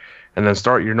air, and then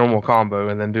start your normal combo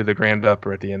and then do the grand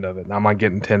upper at the end of it. And I'm like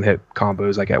getting 10-hit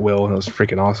combos like at will, and it was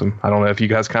freaking awesome. I don't know if you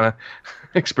guys kind of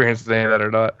experienced any of that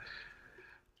or not.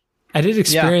 I did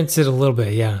experience it a little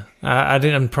bit, yeah. I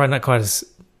didn't. I'm probably not quite as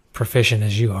proficient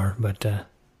as you are, but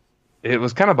it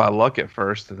was kind of by luck at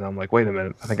first, and I'm like, wait a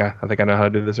minute, I think I know how to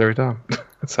do this every time.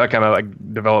 So I kind of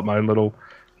like developed my own little,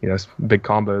 big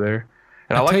combo there.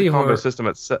 And I like the combo system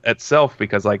itself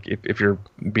because like if you're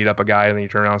beat up a guy and then you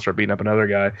turn around and start beating up another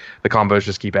guy, the combos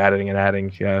just keep adding and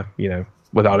adding,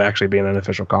 without actually being an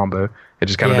official combo. It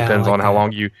just kind of depends on how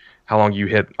long you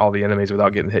hit all the enemies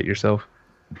without getting hit yourself.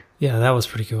 Yeah, that was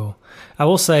pretty cool. I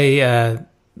will say,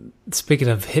 speaking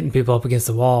of hitting people up against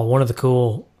the wall, one of the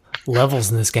cool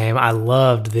levels in this game. I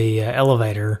loved the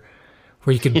elevator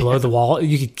where you could blow the wall.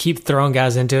 You could keep throwing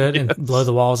guys into it and blow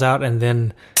the walls out, and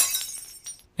then.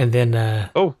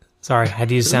 Oh, sorry, I had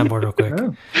to use the soundboard real quick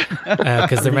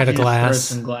because they're made of glass.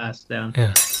 Some glass down.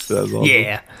 Yeah. Awesome.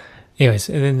 Yeah. Anyways,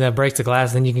 and then that breaks the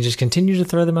glass. Then you can just continue to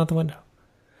throw them out the window.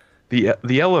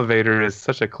 The elevator is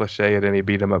such a cliche at any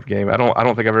beat 'em up game. I don't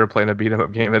think I've ever played a beat 'em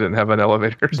up game that didn't have an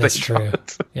elevator. That's true.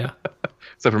 Yeah.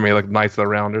 Except for maybe like Knights of the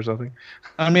Round or something.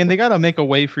 I mean, they got to make a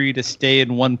way for you to stay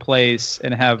in one place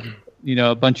and have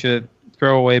a bunch of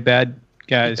throwaway bad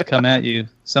guys come at you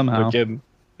somehow. No kidding.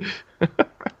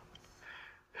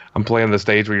 I'm playing the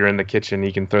stage where you're in the kitchen.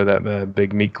 You can throw that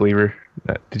big meat cleaver.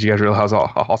 Did you guys realize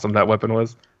how awesome that weapon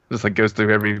was? It just like goes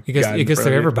through every. It goes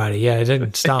through everybody. Yeah, it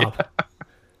didn't stop. Yeah.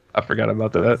 I forgot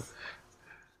about that.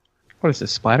 What is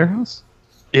this, Splatterhouse?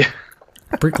 Yeah.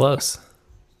 Pretty close.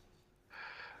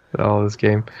 Oh, this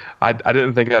game. I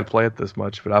didn't think I'd play it this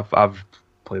much, but I've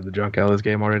played the junk out of this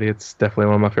game already. It's definitely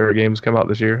one of my favorite games come out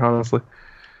this year, honestly.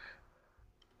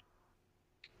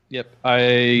 Yep,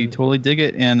 I totally dig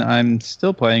it, and I'm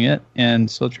still playing it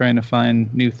and still trying to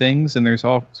find new things, and there's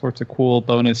all sorts of cool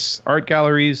bonus art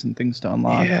galleries and things to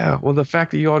unlock. Yeah, well, the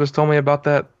fact that you all just told me about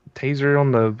that taser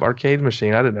on the arcade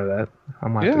machine, I didn't know that. I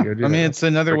might have to go do that. I mean, it's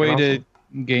another way to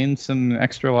gain some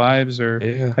extra lives,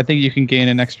 or I think you can gain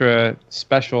an extra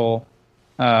special,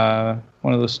 one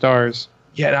of those stars.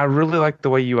 Yeah, and I really like the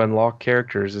way you unlock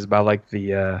characters is by like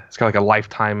the it's kind of like a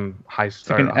lifetime heist. It's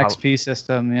like an XP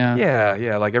system, yeah.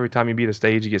 Yeah. Like every time you beat a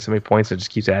stage, you get so many points, it just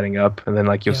keeps adding up, and then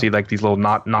like you'll see like these little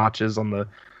notches on the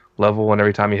level, and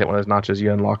every time you hit one of those notches,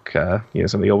 you unlock some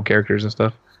of the old characters and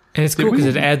stuff. And it's cool because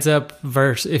it adds up.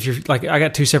 If you're like, I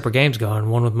got 2 separate games going,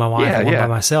 one with my wife and one by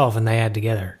myself, and they add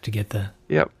together to get the.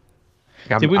 Yep.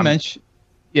 Did we mention?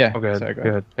 Yeah. Okay. Sorry, go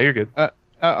ahead. Hey, you're good.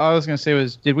 I was going to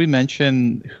say did we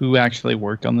mention who actually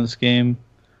worked on this game?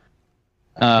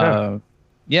 No.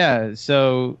 Yeah,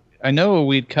 so I know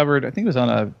we'd covered, I think it was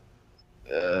on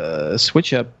a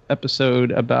Switch Up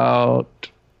episode about,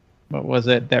 what was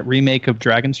it, that remake of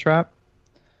Dragon's Trap?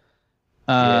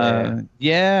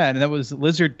 Yeah, and that was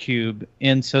Lizard Cube.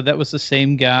 And so that was the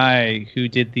same guy who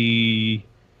did the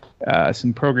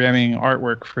some programming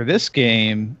artwork for this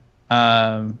game.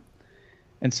 And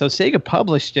so Sega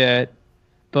published it.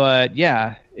 But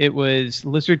yeah, it was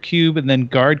Lizard Cube and then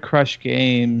Guard Crush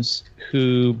Games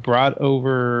who brought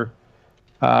over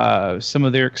some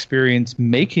of their experience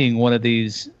making one of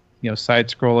these,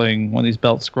 side-scrolling, one of these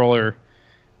belt-scroller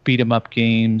beat-em-up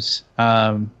games.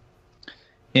 And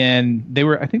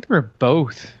I think they were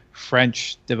both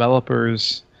French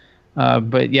developers.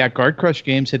 But yeah, Guard Crush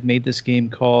Games had made this game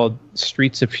called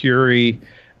Streets of Fury,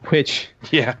 which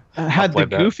had the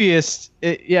goofiest.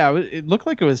 It looked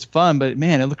like it was fun, but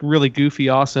man, it looked really goofy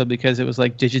also because it was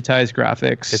like digitized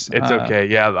graphics. It's okay.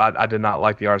 Yeah, I did not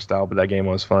like the art style, but that game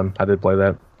was fun. I did play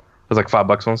that. It was like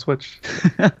 $5 on Switch.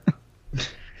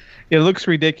 It looks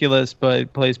ridiculous, but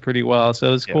it plays pretty well.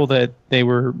 So it's cool that they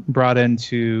were brought in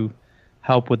to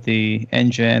help with the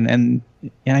engine. And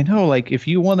I know, like, if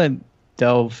you want to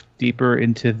delve deeper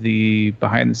into the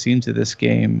behind the scenes of this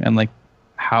game and like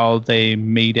how they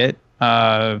made it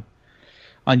on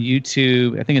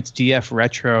YouTube, I think it's DF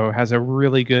Retro has a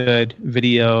really good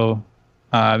video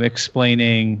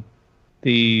explaining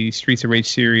the Streets of Rage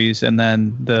series and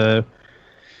then the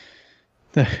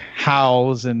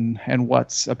hows and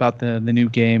what's about the new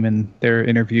game and their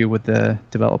interview with the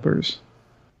developers.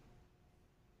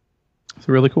 It's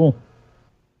really cool.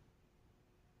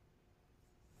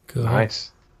 Cool.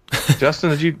 Nice.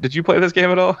 Justin, did you play this game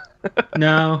at all?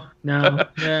 No. Yeah,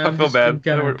 I feel bad.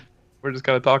 We're just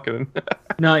kind of talking.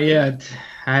 Not yet.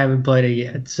 I haven't played it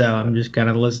yet, so I'm just kind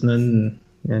of listening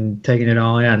and taking it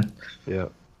all in. Yeah.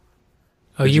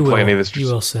 Oh, Did you will. Play any of the, you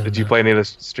will soon. Did you play any of the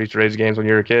Streets of Rage games when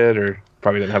you were a kid, or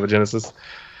probably didn't have a Genesis?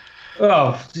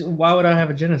 Oh, why would I have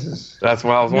a Genesis? That's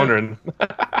what I was wondering.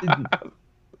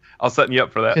 I was setting you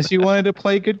up for that. Because you wanted to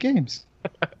play good games.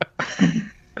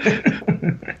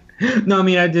 No, I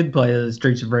mean, I did play the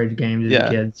Streets of Rage games as a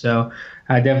kid, so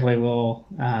I definitely will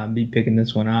be picking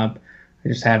this one up. I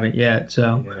just haven't yet,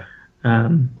 so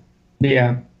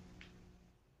yeah.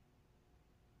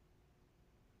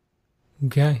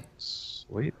 Okay.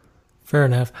 Sweet. Fair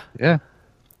enough. Yeah.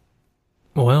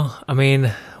 Well, I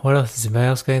mean, what else? Does anybody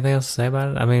else got anything else to say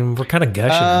about it? I mean, we're kind of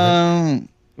gushing.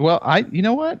 Well, you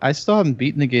know what? I still haven't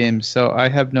beaten the game, so I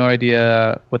have no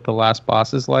idea what the last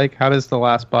boss is like. How does the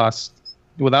last boss,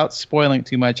 without spoiling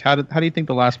too much, how do you think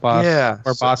the last boss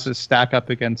or bosses stack up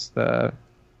against the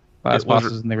last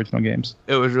bosses in the original games?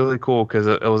 It was really cool because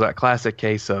it was that classic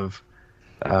case of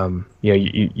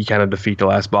you kind of defeat the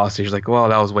last boss. And you're like, well,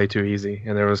 that was way too easy,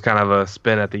 and there was kind of a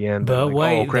spin at the end. But like,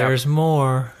 wait, there's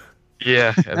more.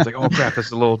 Yeah, it's like, oh crap, this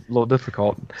is a little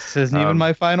difficult. This isn't even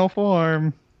my final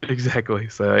form. Exactly.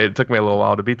 So it took me a little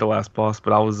while to beat the last boss,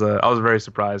 but I was very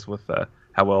surprised with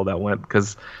how well that went,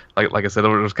 because like I said,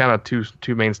 there was kind of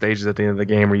two main stages at the end of the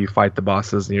game where you fight the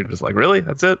bosses, and you're just like, really,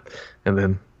 that's it? And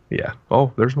then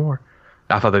there's more.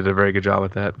 I thought they did a very good job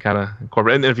with that kind of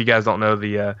incorporate. And if you guys don't know,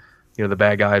 the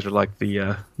bad guys are like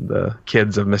the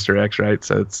kids of Mr. X, right?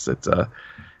 So it's a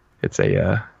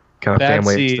kind of Bad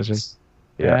family seeds. extension.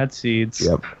 Yeah. Bad seeds.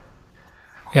 Yep.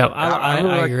 Yeah,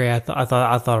 I agree. I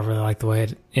thought I really liked the way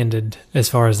it ended as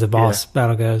far as the boss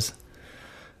battle goes.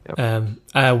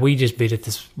 Yep. We just beat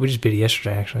it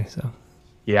yesterday, actually. So.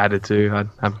 Yeah, I did too.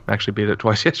 I actually beat it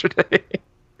twice yesterday.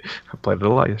 I played it a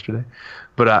lot yesterday,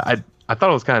 but I thought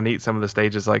it was kind of neat. Some of the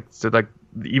stages,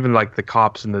 even the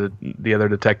cops and the other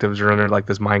detectives are under like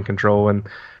this mind control, and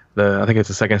I think it's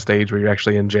the second stage where you're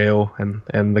actually in jail,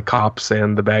 and the cops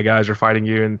and the bad guys are fighting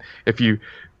you, and if you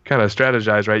kind of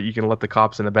strategize right, you can let the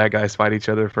cops and the bad guys fight each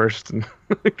other first and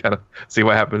kind of see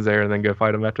what happens there, and then go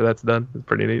fight them after that's done. It's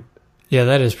pretty neat. Yeah,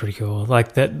 that is pretty cool.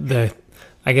 Like that,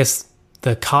 I guess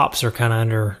the cops are kind of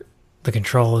under the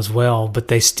control as well, but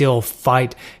they still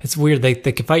fight. It's weird. They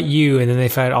can fight you, and then they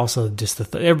fight also just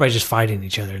everybody's just fighting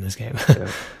each other in this game.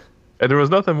 Yeah. And there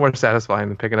was nothing more satisfying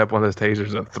than picking up one of those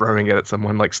tasers and throwing it at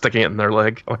someone, like sticking it in their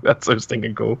leg. Like, that's so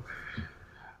stinking cool.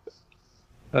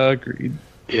 Agreed.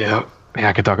 Yeah. Yeah,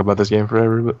 I could talk about this game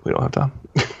forever, but we don't have time.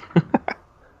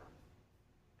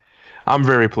 I'm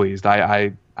very pleased.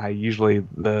 I usually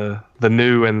the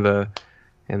new and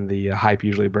the hype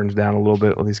usually burns down a little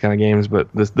bit with these kind of games, but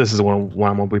this is one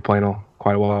I'm gonna be playing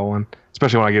quite a while on,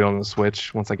 especially when I get on the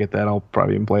Switch. Once I get that, I'll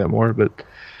probably even play it more. But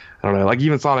I don't know, like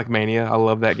even Sonic Mania, I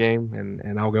love that game,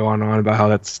 and I'll go on and on about how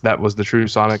that was the true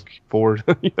Sonic 4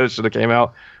 that should have came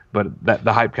out. But that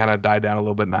the hype kind of died down a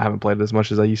little bit, and I haven't played it as much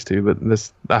as I used to.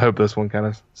 But I hope this one kind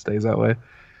of stays that way.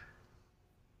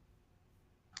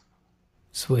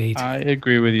 Sweet. I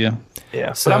agree with you.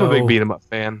 Yeah, but I'm a big beat 'em up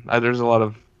fan. There's a lot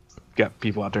of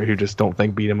people out there who just don't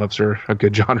think beat 'em ups are a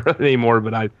good genre anymore,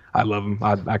 but I love them.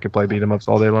 I could play beat 'em ups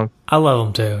all day long. I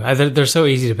love them too. They're so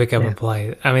easy to pick up and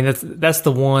play. I mean, that's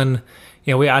the one.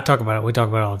 I talk about it. We talk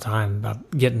about it all the time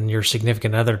about getting your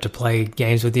significant other to play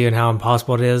games with you and how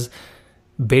impossible it is.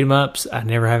 Beat 'em ups, I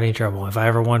never have any trouble. If I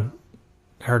ever want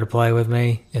her to play with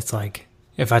me, it's like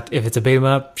if it's a beat 'em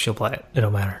up, she'll play it. It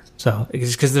don't matter. So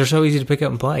it's because they're so easy to pick up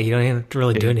and play. You don't even have to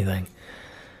really do anything.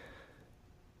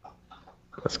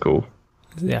 That's cool.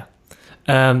 Yeah.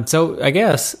 So I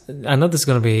guess I know this is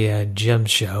going to be a Jim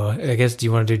show. I guess do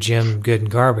you want to do Jim good and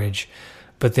garbage,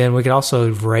 but then we could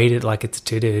also rate it like it's a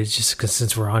 2 dudes, just because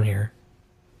since we're on here.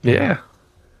 Yeah.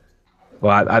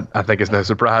 Well, I think it's no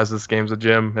surprise this game's a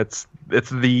gem. It's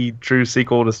the true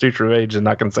sequel to Streets of Rage, and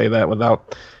I can say that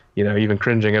without even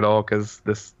cringing at all, because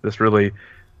this really,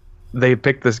 they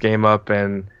picked this game up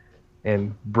and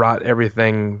brought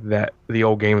everything that the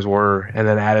old games were, and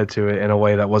then added to it in a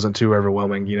way that wasn't too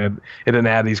overwhelming. It didn't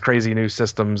add these crazy new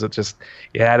systems. It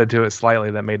added to it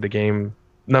slightly that made the game,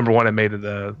 number one, it made it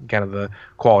the kind of the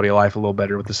quality of life a little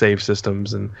better with the save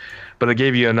systems, but it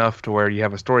gave you enough to where you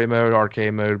have a story mode,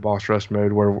 arcade mode, boss rush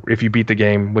mode, where if you beat the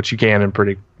game, which you can in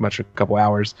pretty much a couple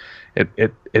hours, it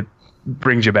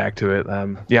brings you back to it.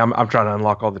 I'm trying to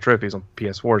unlock all the trophies on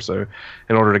PS4, so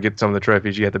in order to get some of the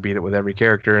trophies, you have to beat it with every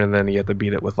character, and then you have to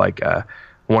beat it with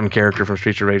one character from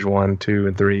Streets of Rage 1, 2,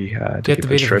 and 3. Do you have to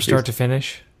beat it from start to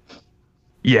finish?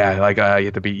 Yeah, you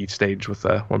have to beat each stage with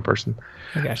one person.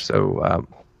 I gotcha. So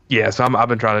so I've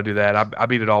been trying to do that. I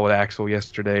beat it all with Axel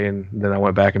yesterday, and then I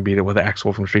went back and beat it with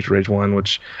Axel from Streets of Rage 1,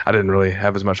 which I didn't really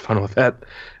have as much fun with that.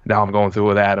 Now I'm going through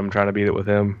with Adam, trying to beat it with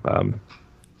him.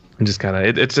 And just kind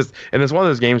of, it's just, and it's one of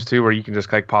those games too where you can just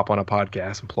pop on a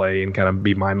podcast and play and kind of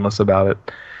be mindless about it.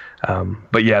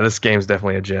 But yeah, this game's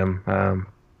definitely a gem.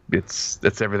 It's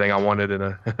everything I wanted in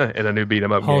a new beat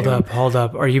 'em up game. Hold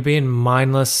up. Are you being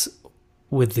mindless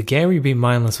with the game, or are you being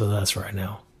mindless with us right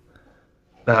now?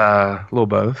 A little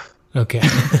both. Okay.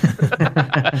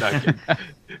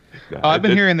 I've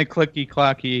been hearing the clicky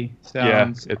clacky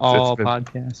sounds all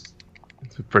podcasts.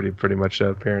 It's pretty much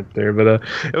apparent there, but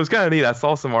it was kind of neat. I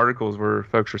saw some articles where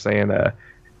folks were saying,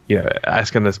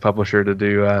 asking this publisher to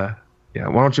do, why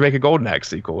don't you make a Golden Axe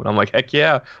sequel? And I'm like, heck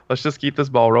yeah, let's just keep this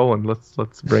ball rolling.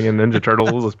 Let's bring in Ninja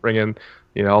Turtles. Let's bring in,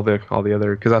 all the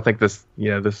other, because I think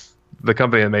the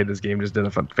company that made this game just did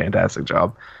a fantastic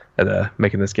job at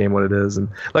making this game what it is. And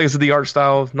like I said, the art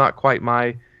style is not quite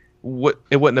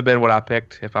it wouldn't have been what I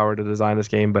picked if I were to design this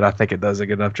game, but I think it does a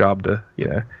good enough job to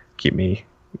keep me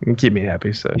and keep me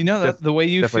happy. So the way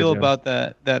you feel about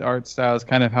that art style is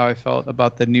kind of how I felt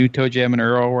about the new ToeJam and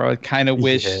Earl, where I kind of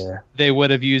wish they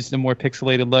would have used a more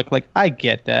pixelated look. Like, I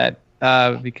get that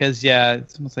because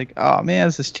it's almost like, oh man,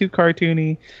 this is too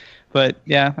cartoony. But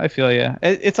yeah, I feel you.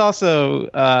 It's also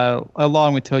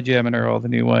along with ToeJam and Earl, the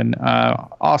new one,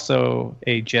 also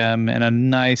a gem and a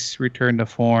nice return to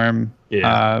form.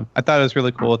 Yeah. I thought it was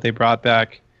really cool that they brought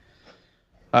back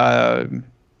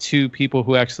two people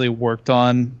who actually worked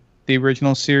on the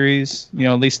original series.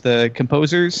 At least the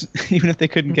composers, even if they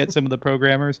couldn't get some of the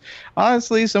programmers.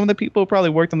 Honestly, some of the people who probably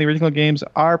worked on the original games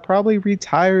are probably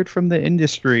retired from the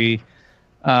industry.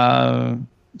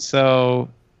 So.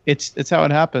 It's how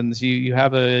it happens. You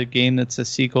have a game that's a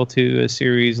sequel to a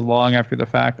series long after the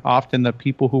fact. Often the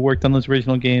people who worked on those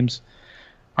original games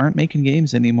aren't making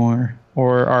games anymore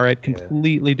or are at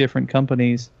completely different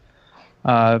companies.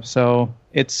 So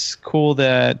it's cool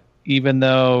that even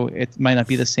though it might not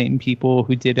be the same people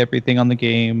who did everything on the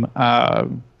game,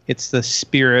 it's the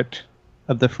spirit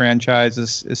of the franchise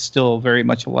is still very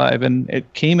much alive. And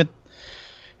it came at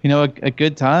a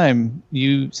good time.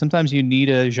 Sometimes you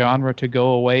need a genre to go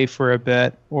away for a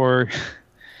bit, or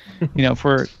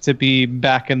for to be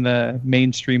back in the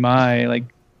mainstream eye. Like,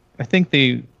 I think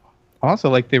they also,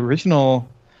 like, the original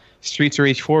Streets of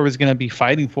Rage 4 was going to be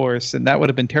Fighting Force, and that would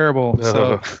have been terrible.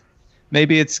 So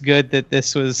maybe it's good that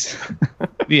this was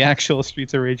the actual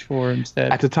Streets of Rage 4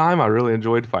 instead. At the time, I really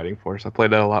enjoyed Fighting Force. I played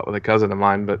that a lot with a cousin of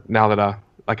mine, but now that I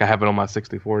have it on my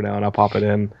 64 now and I pop it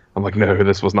in, I'm like, no,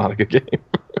 this was not a good game.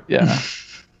 Yeah.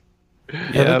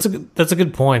 That's a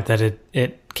good point, that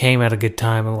it came at a good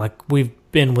time, and like, we've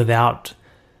been without,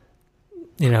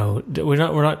 we're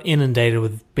not inundated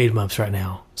with beat 'em ups right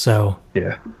now. So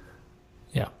yeah,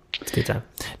 it's a good time.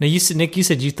 Now, Nick, you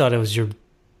said you thought it was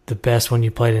the best one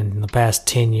you played in the past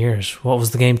 10 years. What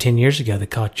was the game 10 years ago that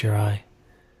caught your eye?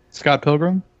 Scott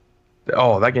Pilgrim.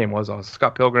 Oh, that game was awesome.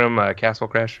 Scott Pilgrim, Castle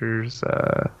Crashers,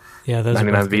 those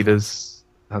 99 Vidas.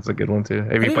 That's a good one too.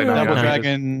 Have you played Double 99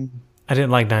 Dragon? I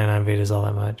didn't like 99 Vidas all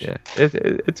that much. Yeah,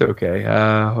 it's okay.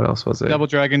 What else was it? Double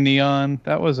Dragon Neon.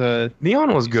 That was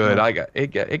Neon was good.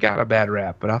 It got a bad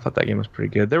rap, but I thought that game was pretty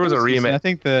good. There was a remake. I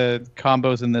think the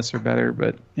combos in this are better,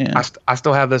 but yeah. I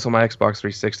still have this on my Xbox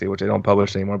 360, which they don't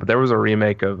publish anymore. But there was a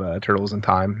remake of Turtles in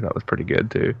Time that was pretty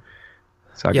good too.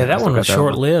 So that one was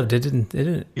short-lived. It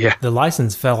didn't. Yeah. The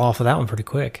license fell off of that one pretty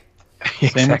quick.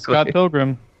 Same with Scott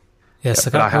Pilgrim. Yeah,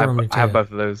 Scott Pilgrim. I have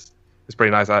both of those. It's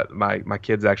pretty nice. My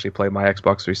kids actually play my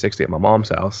Xbox 360 at my mom's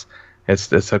house.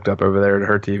 It's hooked up over there to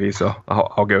her TV, so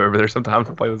I'll go over there sometimes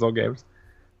and play those old games.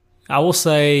 I will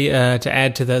say to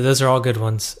add to those are all good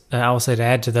ones. I will say to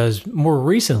add to those more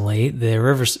recently, the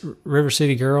River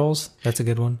City Girls. That's a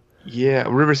good one. Yeah,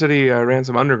 River City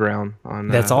Ransom Underground.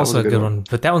 That's also a good one,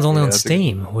 but that one's only on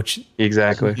Steam, which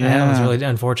exactly. That was really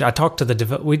unfortunate. I talked to the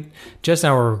Jess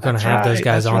and I were going to have those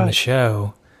guys on the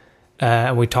show,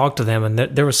 and we talked to them, and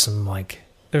there was some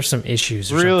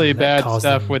issues. Really bad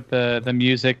stuff with the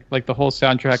music. Like, the whole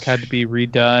soundtrack had to be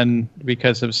redone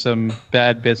because of some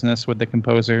bad business with the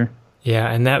composer.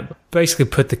 Yeah, and that basically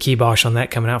put the kibosh on that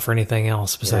coming out for anything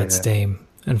else besides Steam,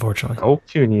 unfortunately. Oh,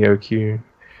 Kunio-kun.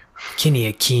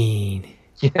 Kenny Keen.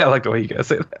 Yeah, I like the way you guys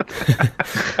say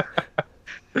that.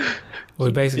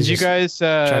 We basically did you guys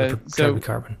try to be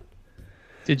carbon.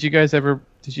 Did you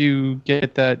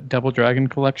get that Double Dragon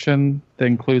collection that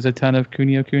includes a ton of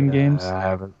Kunio-kun games? I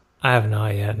haven't. I have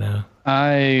not yet, no.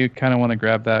 I kind of want to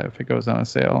grab that if it goes on a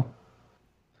sale.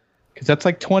 Because that's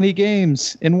like 20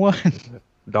 games in one.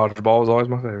 Dodgeball was always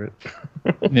my favorite.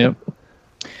 Yep.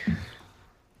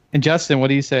 And Justin, what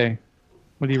do you say?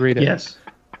 What do you rate it? Yes.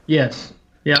 Yes.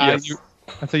 Yeah.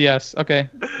 That's a yes. Okay.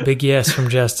 Big yes from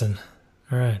Justin.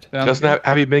 All right. Justin,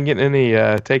 have you been getting any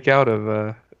takeout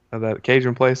of that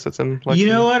Cajun place that's in Lexington? You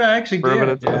know what? I actually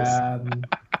did.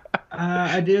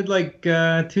 I did like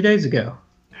 2 days ago.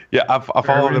 Yeah, I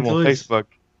followed them on Facebook,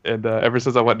 and ever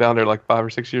since I went down there like 5 or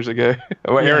 6 years ago,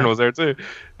 Aaron was there too.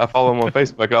 I followed them on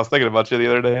Facebook, and I was thinking about you the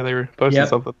other day. They were posting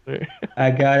something there.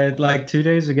 I got it like 2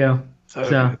 days ago. So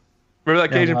remember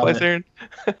that Cajun place, Aaron?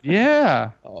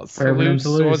 Yeah. Oh,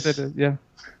 yeah.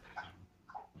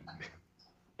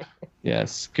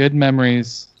 Yes, good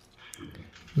memories.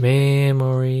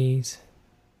 Memories.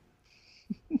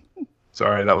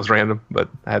 Sorry, that was random, but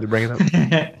I had to bring it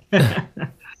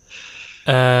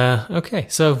up. Okay,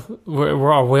 so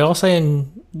are we all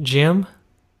saying Jim?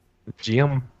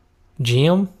 Jim.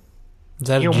 Jim? Is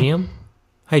that a Jim?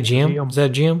 Hey, Jim. Is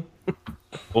that Jim?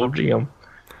 Well, Jim.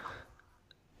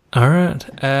 All right.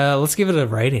 Let's give it a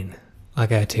rating,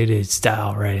 like a 2-dude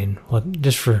style rating. Well,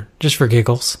 just for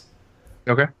giggles.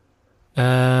 Okay.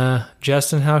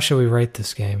 Justin, how should we rate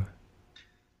this game?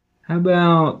 How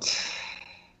about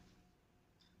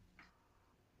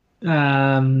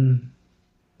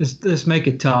let's make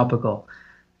it topical.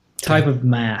 Type of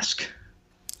mask.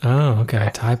 Oh, okay.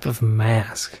 Type of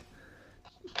mask.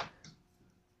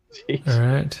 Jeez. All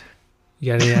right.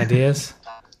 You got any ideas?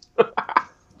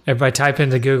 Everybody type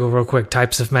into Google real quick.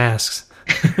 Types of masks.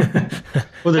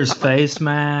 Well, there's face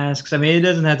masks. I mean, it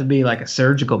doesn't have to be like a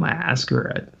surgical mask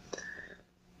or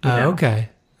a. Okay.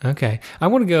 I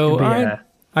want to go. All right.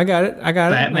 I got it.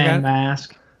 Batman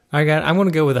mask. I'm going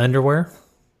to go with underwear.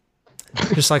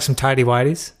 Just like some tidy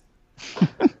whities.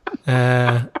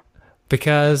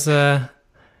 Because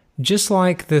just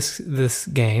like this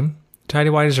game, tidy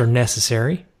whities are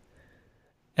necessary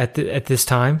at this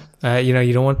time.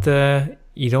 You don't want the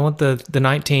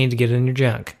 19 to get in your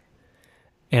junk.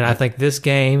 And I think this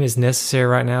game is necessary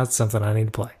right now. It's something I need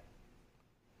to play.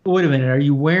 Wait a minute. Are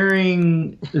you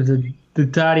wearing the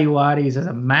tidy whities as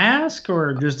a mask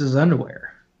or just as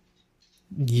underwear?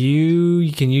 You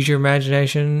can use your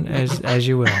imagination as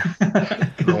you will.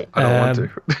 I don't want to.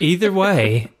 Either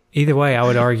way, I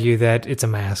would argue that it's a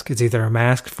mask. It's either a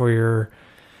mask for your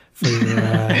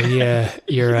nose,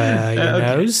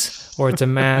 or it's a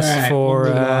mask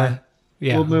for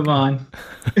We'll move on.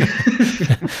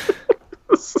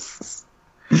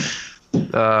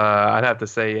 I'd have to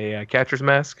say a catcher's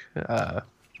mask.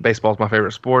 Baseball's my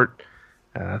favorite sport.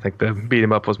 I think the beat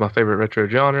 'em up was my favorite retro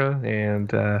genre,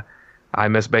 and I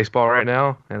miss baseball right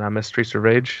now, and I miss Streets of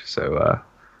Rage. So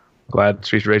glad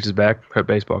Streets of Rage is back. Hope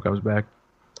baseball comes back.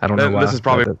 I don't know why. This is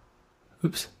probably.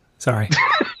 Oops, sorry.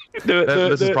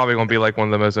 This is probably going to be like one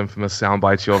of the most infamous sound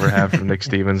bites you'll ever have from Nick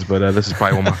Stevens, but this is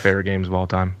probably one of my favorite games of all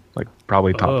time. Like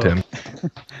probably top 10.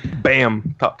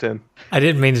 Bam, top 10. I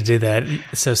didn't mean to do that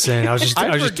so soon. I was just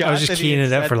keying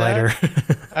it up for later.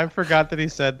 I forgot that he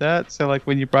said that. So like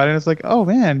when you brought it, it's like, oh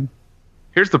man.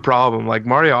 Here's the problem. Like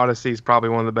Mario Odyssey is probably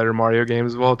one of the better Mario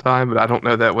games of all time, but I don't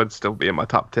know that would still be in my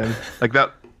top 10. Like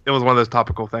that, it was one of those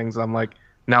topical things. I'm like,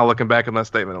 now looking back on that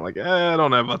statement, I'm like, I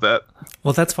don't know about that.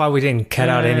 Well, that's why we didn't cut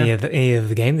out any of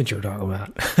the game that you were talking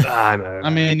about. I know. I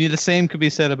mean, the same could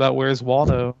be said about Where's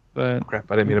Waldo, but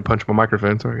crap, I didn't mean to punch my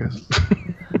microphone, so I guess.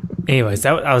 Anyways,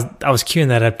 I was queuing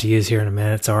that up to use here in a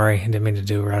minute. Sorry, I didn't mean to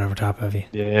do it right over top of you.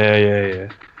 Yeah.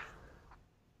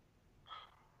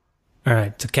 All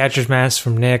right, so catcher's mask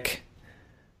from Nick.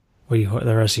 What do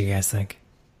the rest of you guys think?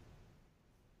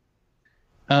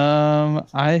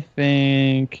 I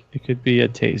think it could be a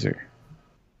taser.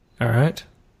 All right,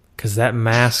 because that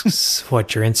masks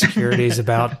what your insecurities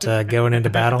about going into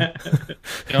battle.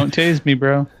 Don't tase me,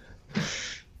 bro.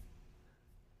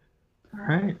 All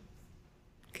right.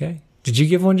 Okay. Did you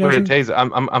give one, Justin? Taser.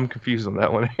 I'm confused on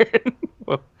that one.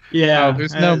 Well, yeah.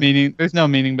 There's no meaning. There's no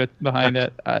meaning behind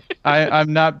it.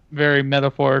 I'm not very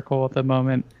metaphorical at the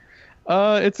moment.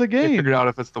 It's a game. I figured out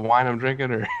if it's the wine I'm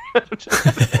drinking or.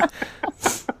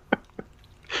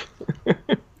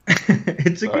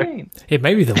 It's a game. It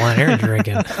may be the wine Aaron's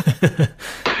drinking.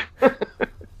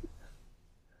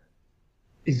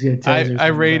 I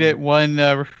rate it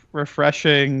one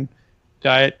refreshing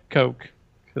Diet Coke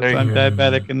because I'm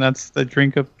diabetic and that's the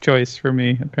drink of choice for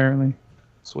me apparently.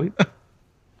 Sweet.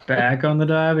 Back on the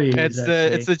diabetes.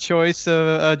 It's the choice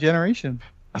of a generation.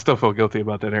 I still feel guilty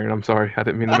about that, Aaron. I'm sorry. I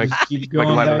didn't mean to make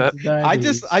light of that.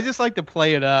 I just like to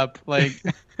play it up. Like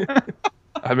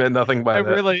I meant nothing by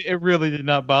that. It really did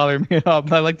not bother me at all.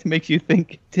 But I like to make you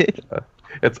think it did.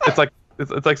 It's like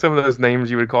some of those names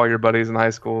you would call your buddies in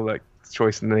high school, like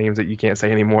choice names that you can't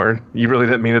say anymore. You really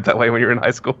didn't mean it that way when you were in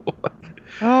high school.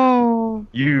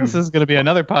 This is going to be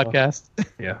another podcast.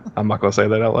 Yeah, I'm not going to say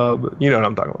that out loud, but you know what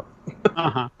I'm talking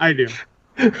about. I do.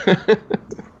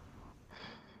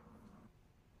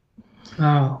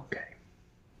 Oh,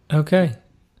 okay.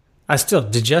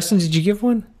 Justin, did you give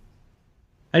one?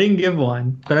 I didn't give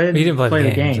one, but I didn't play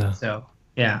the game, so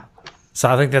yeah. So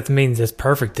I think that means it's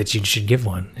perfect that you should give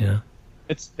one, you know.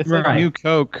 It's right. Like new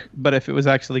Coke, but if it was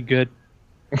actually good.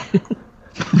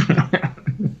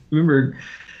 Remember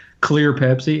Clear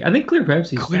Pepsi? I think Clear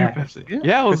Pepsi. Pepsi.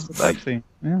 Yeah, it was Pepsi.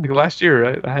 Yeah. Like last year,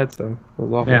 right? I had some. It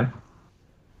was awful. Yeah.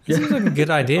 This seems like a good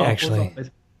idea, actually.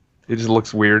 It just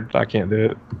looks weird. I can't do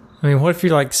it. I mean, what if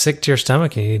you're like sick to your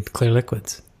stomach and you need clear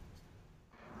liquids?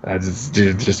 It's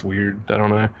just weird. I don't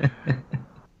know.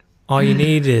 All you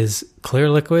need is clear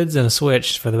liquids and a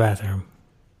switch for the bathroom.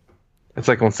 It's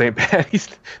like on St. Patty's.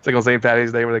 It's like on St.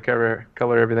 Patty's Day where they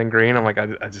color everything green. I'm like,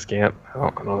 I just can't. I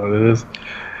don't know what it is.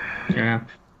 Yeah.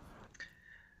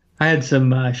 I had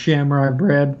some Shamrock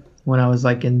bread when I was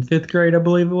like in 5th grade, I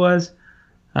believe it was.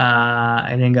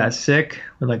 And then got sick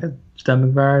with like a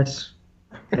stomach virus.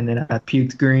 and then I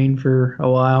puked green for a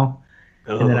while,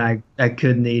 and then I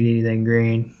couldn't eat anything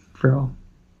green for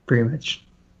pretty much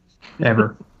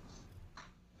ever.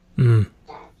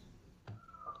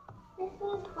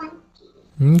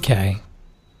 Okay.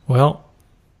 Well,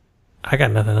 I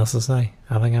got nothing else to say.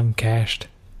 I think I'm cashed.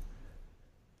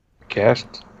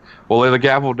 Cashed? Well, lay the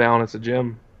gavel down. It's a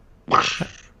gem.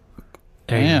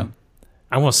 Damn.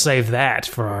 I'm going to save that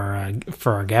for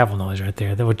our gavel noise right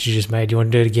there. That's what you just made. You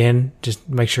want to do it again? Just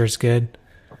make sure it's good?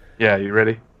 Yeah, you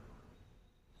ready?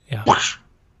 Yeah.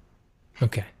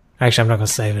 Okay. Actually, I'm not going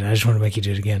to save it. I just want to make you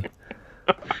do it again.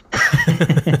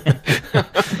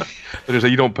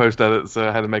 You don't post edit, so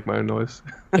I had to make my own noise.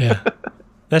 Yeah.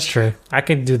 That's true. I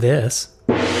can do this.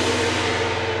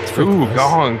 Ooh,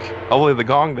 gong. I'll lay the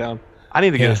gong down. I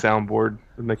need to get a soundboard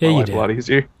to make my life a lot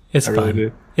easier. It's fun. Really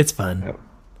do. It's fun. Yeah.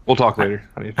 We'll talk later.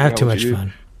 I have too much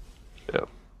fun. Yeah.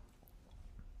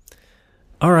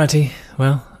 Alrighty.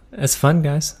 Well, it's fun,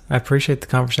 guys. I appreciate the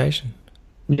conversation.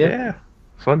 Yeah.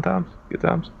 Fun times. Good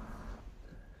times.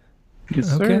 Yes,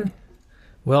 sir. Okay.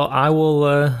 Well, I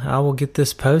will get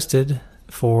this posted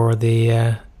for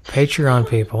the Patreon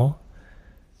people,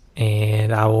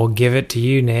 and I will give it to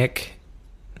you, Nick,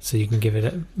 so you can give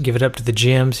it up to the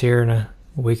gyms here in a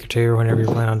week or two or whenever you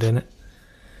plan on doing it.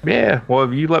 Yeah. Well,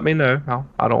 if you let me know,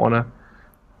 I don't want to.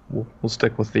 We'll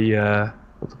stick with the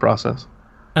process.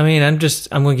 I mean, I'm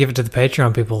going to give it to the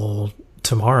Patreon people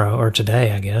tomorrow or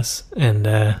today, I guess, and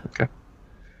okay.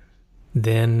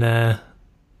 Then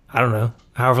I don't know,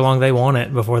 however long they want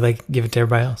it before they give it to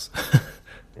everybody else.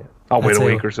 Yeah. I'll wait a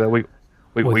week or so. We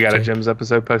got a Jim's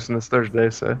episode posting this Thursday,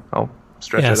 so I'll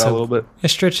stretch it out a little bit. Yeah,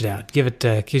 stretch it out. Give it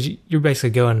because you're basically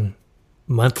going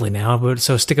monthly now, but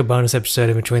so stick a bonus episode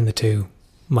in between the two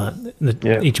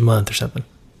each month or something.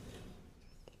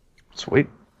 Sweet.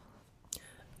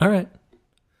 All right.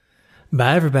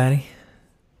 Bye, everybody.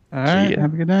 All right.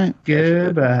 Have a good night.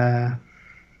 Goodbye.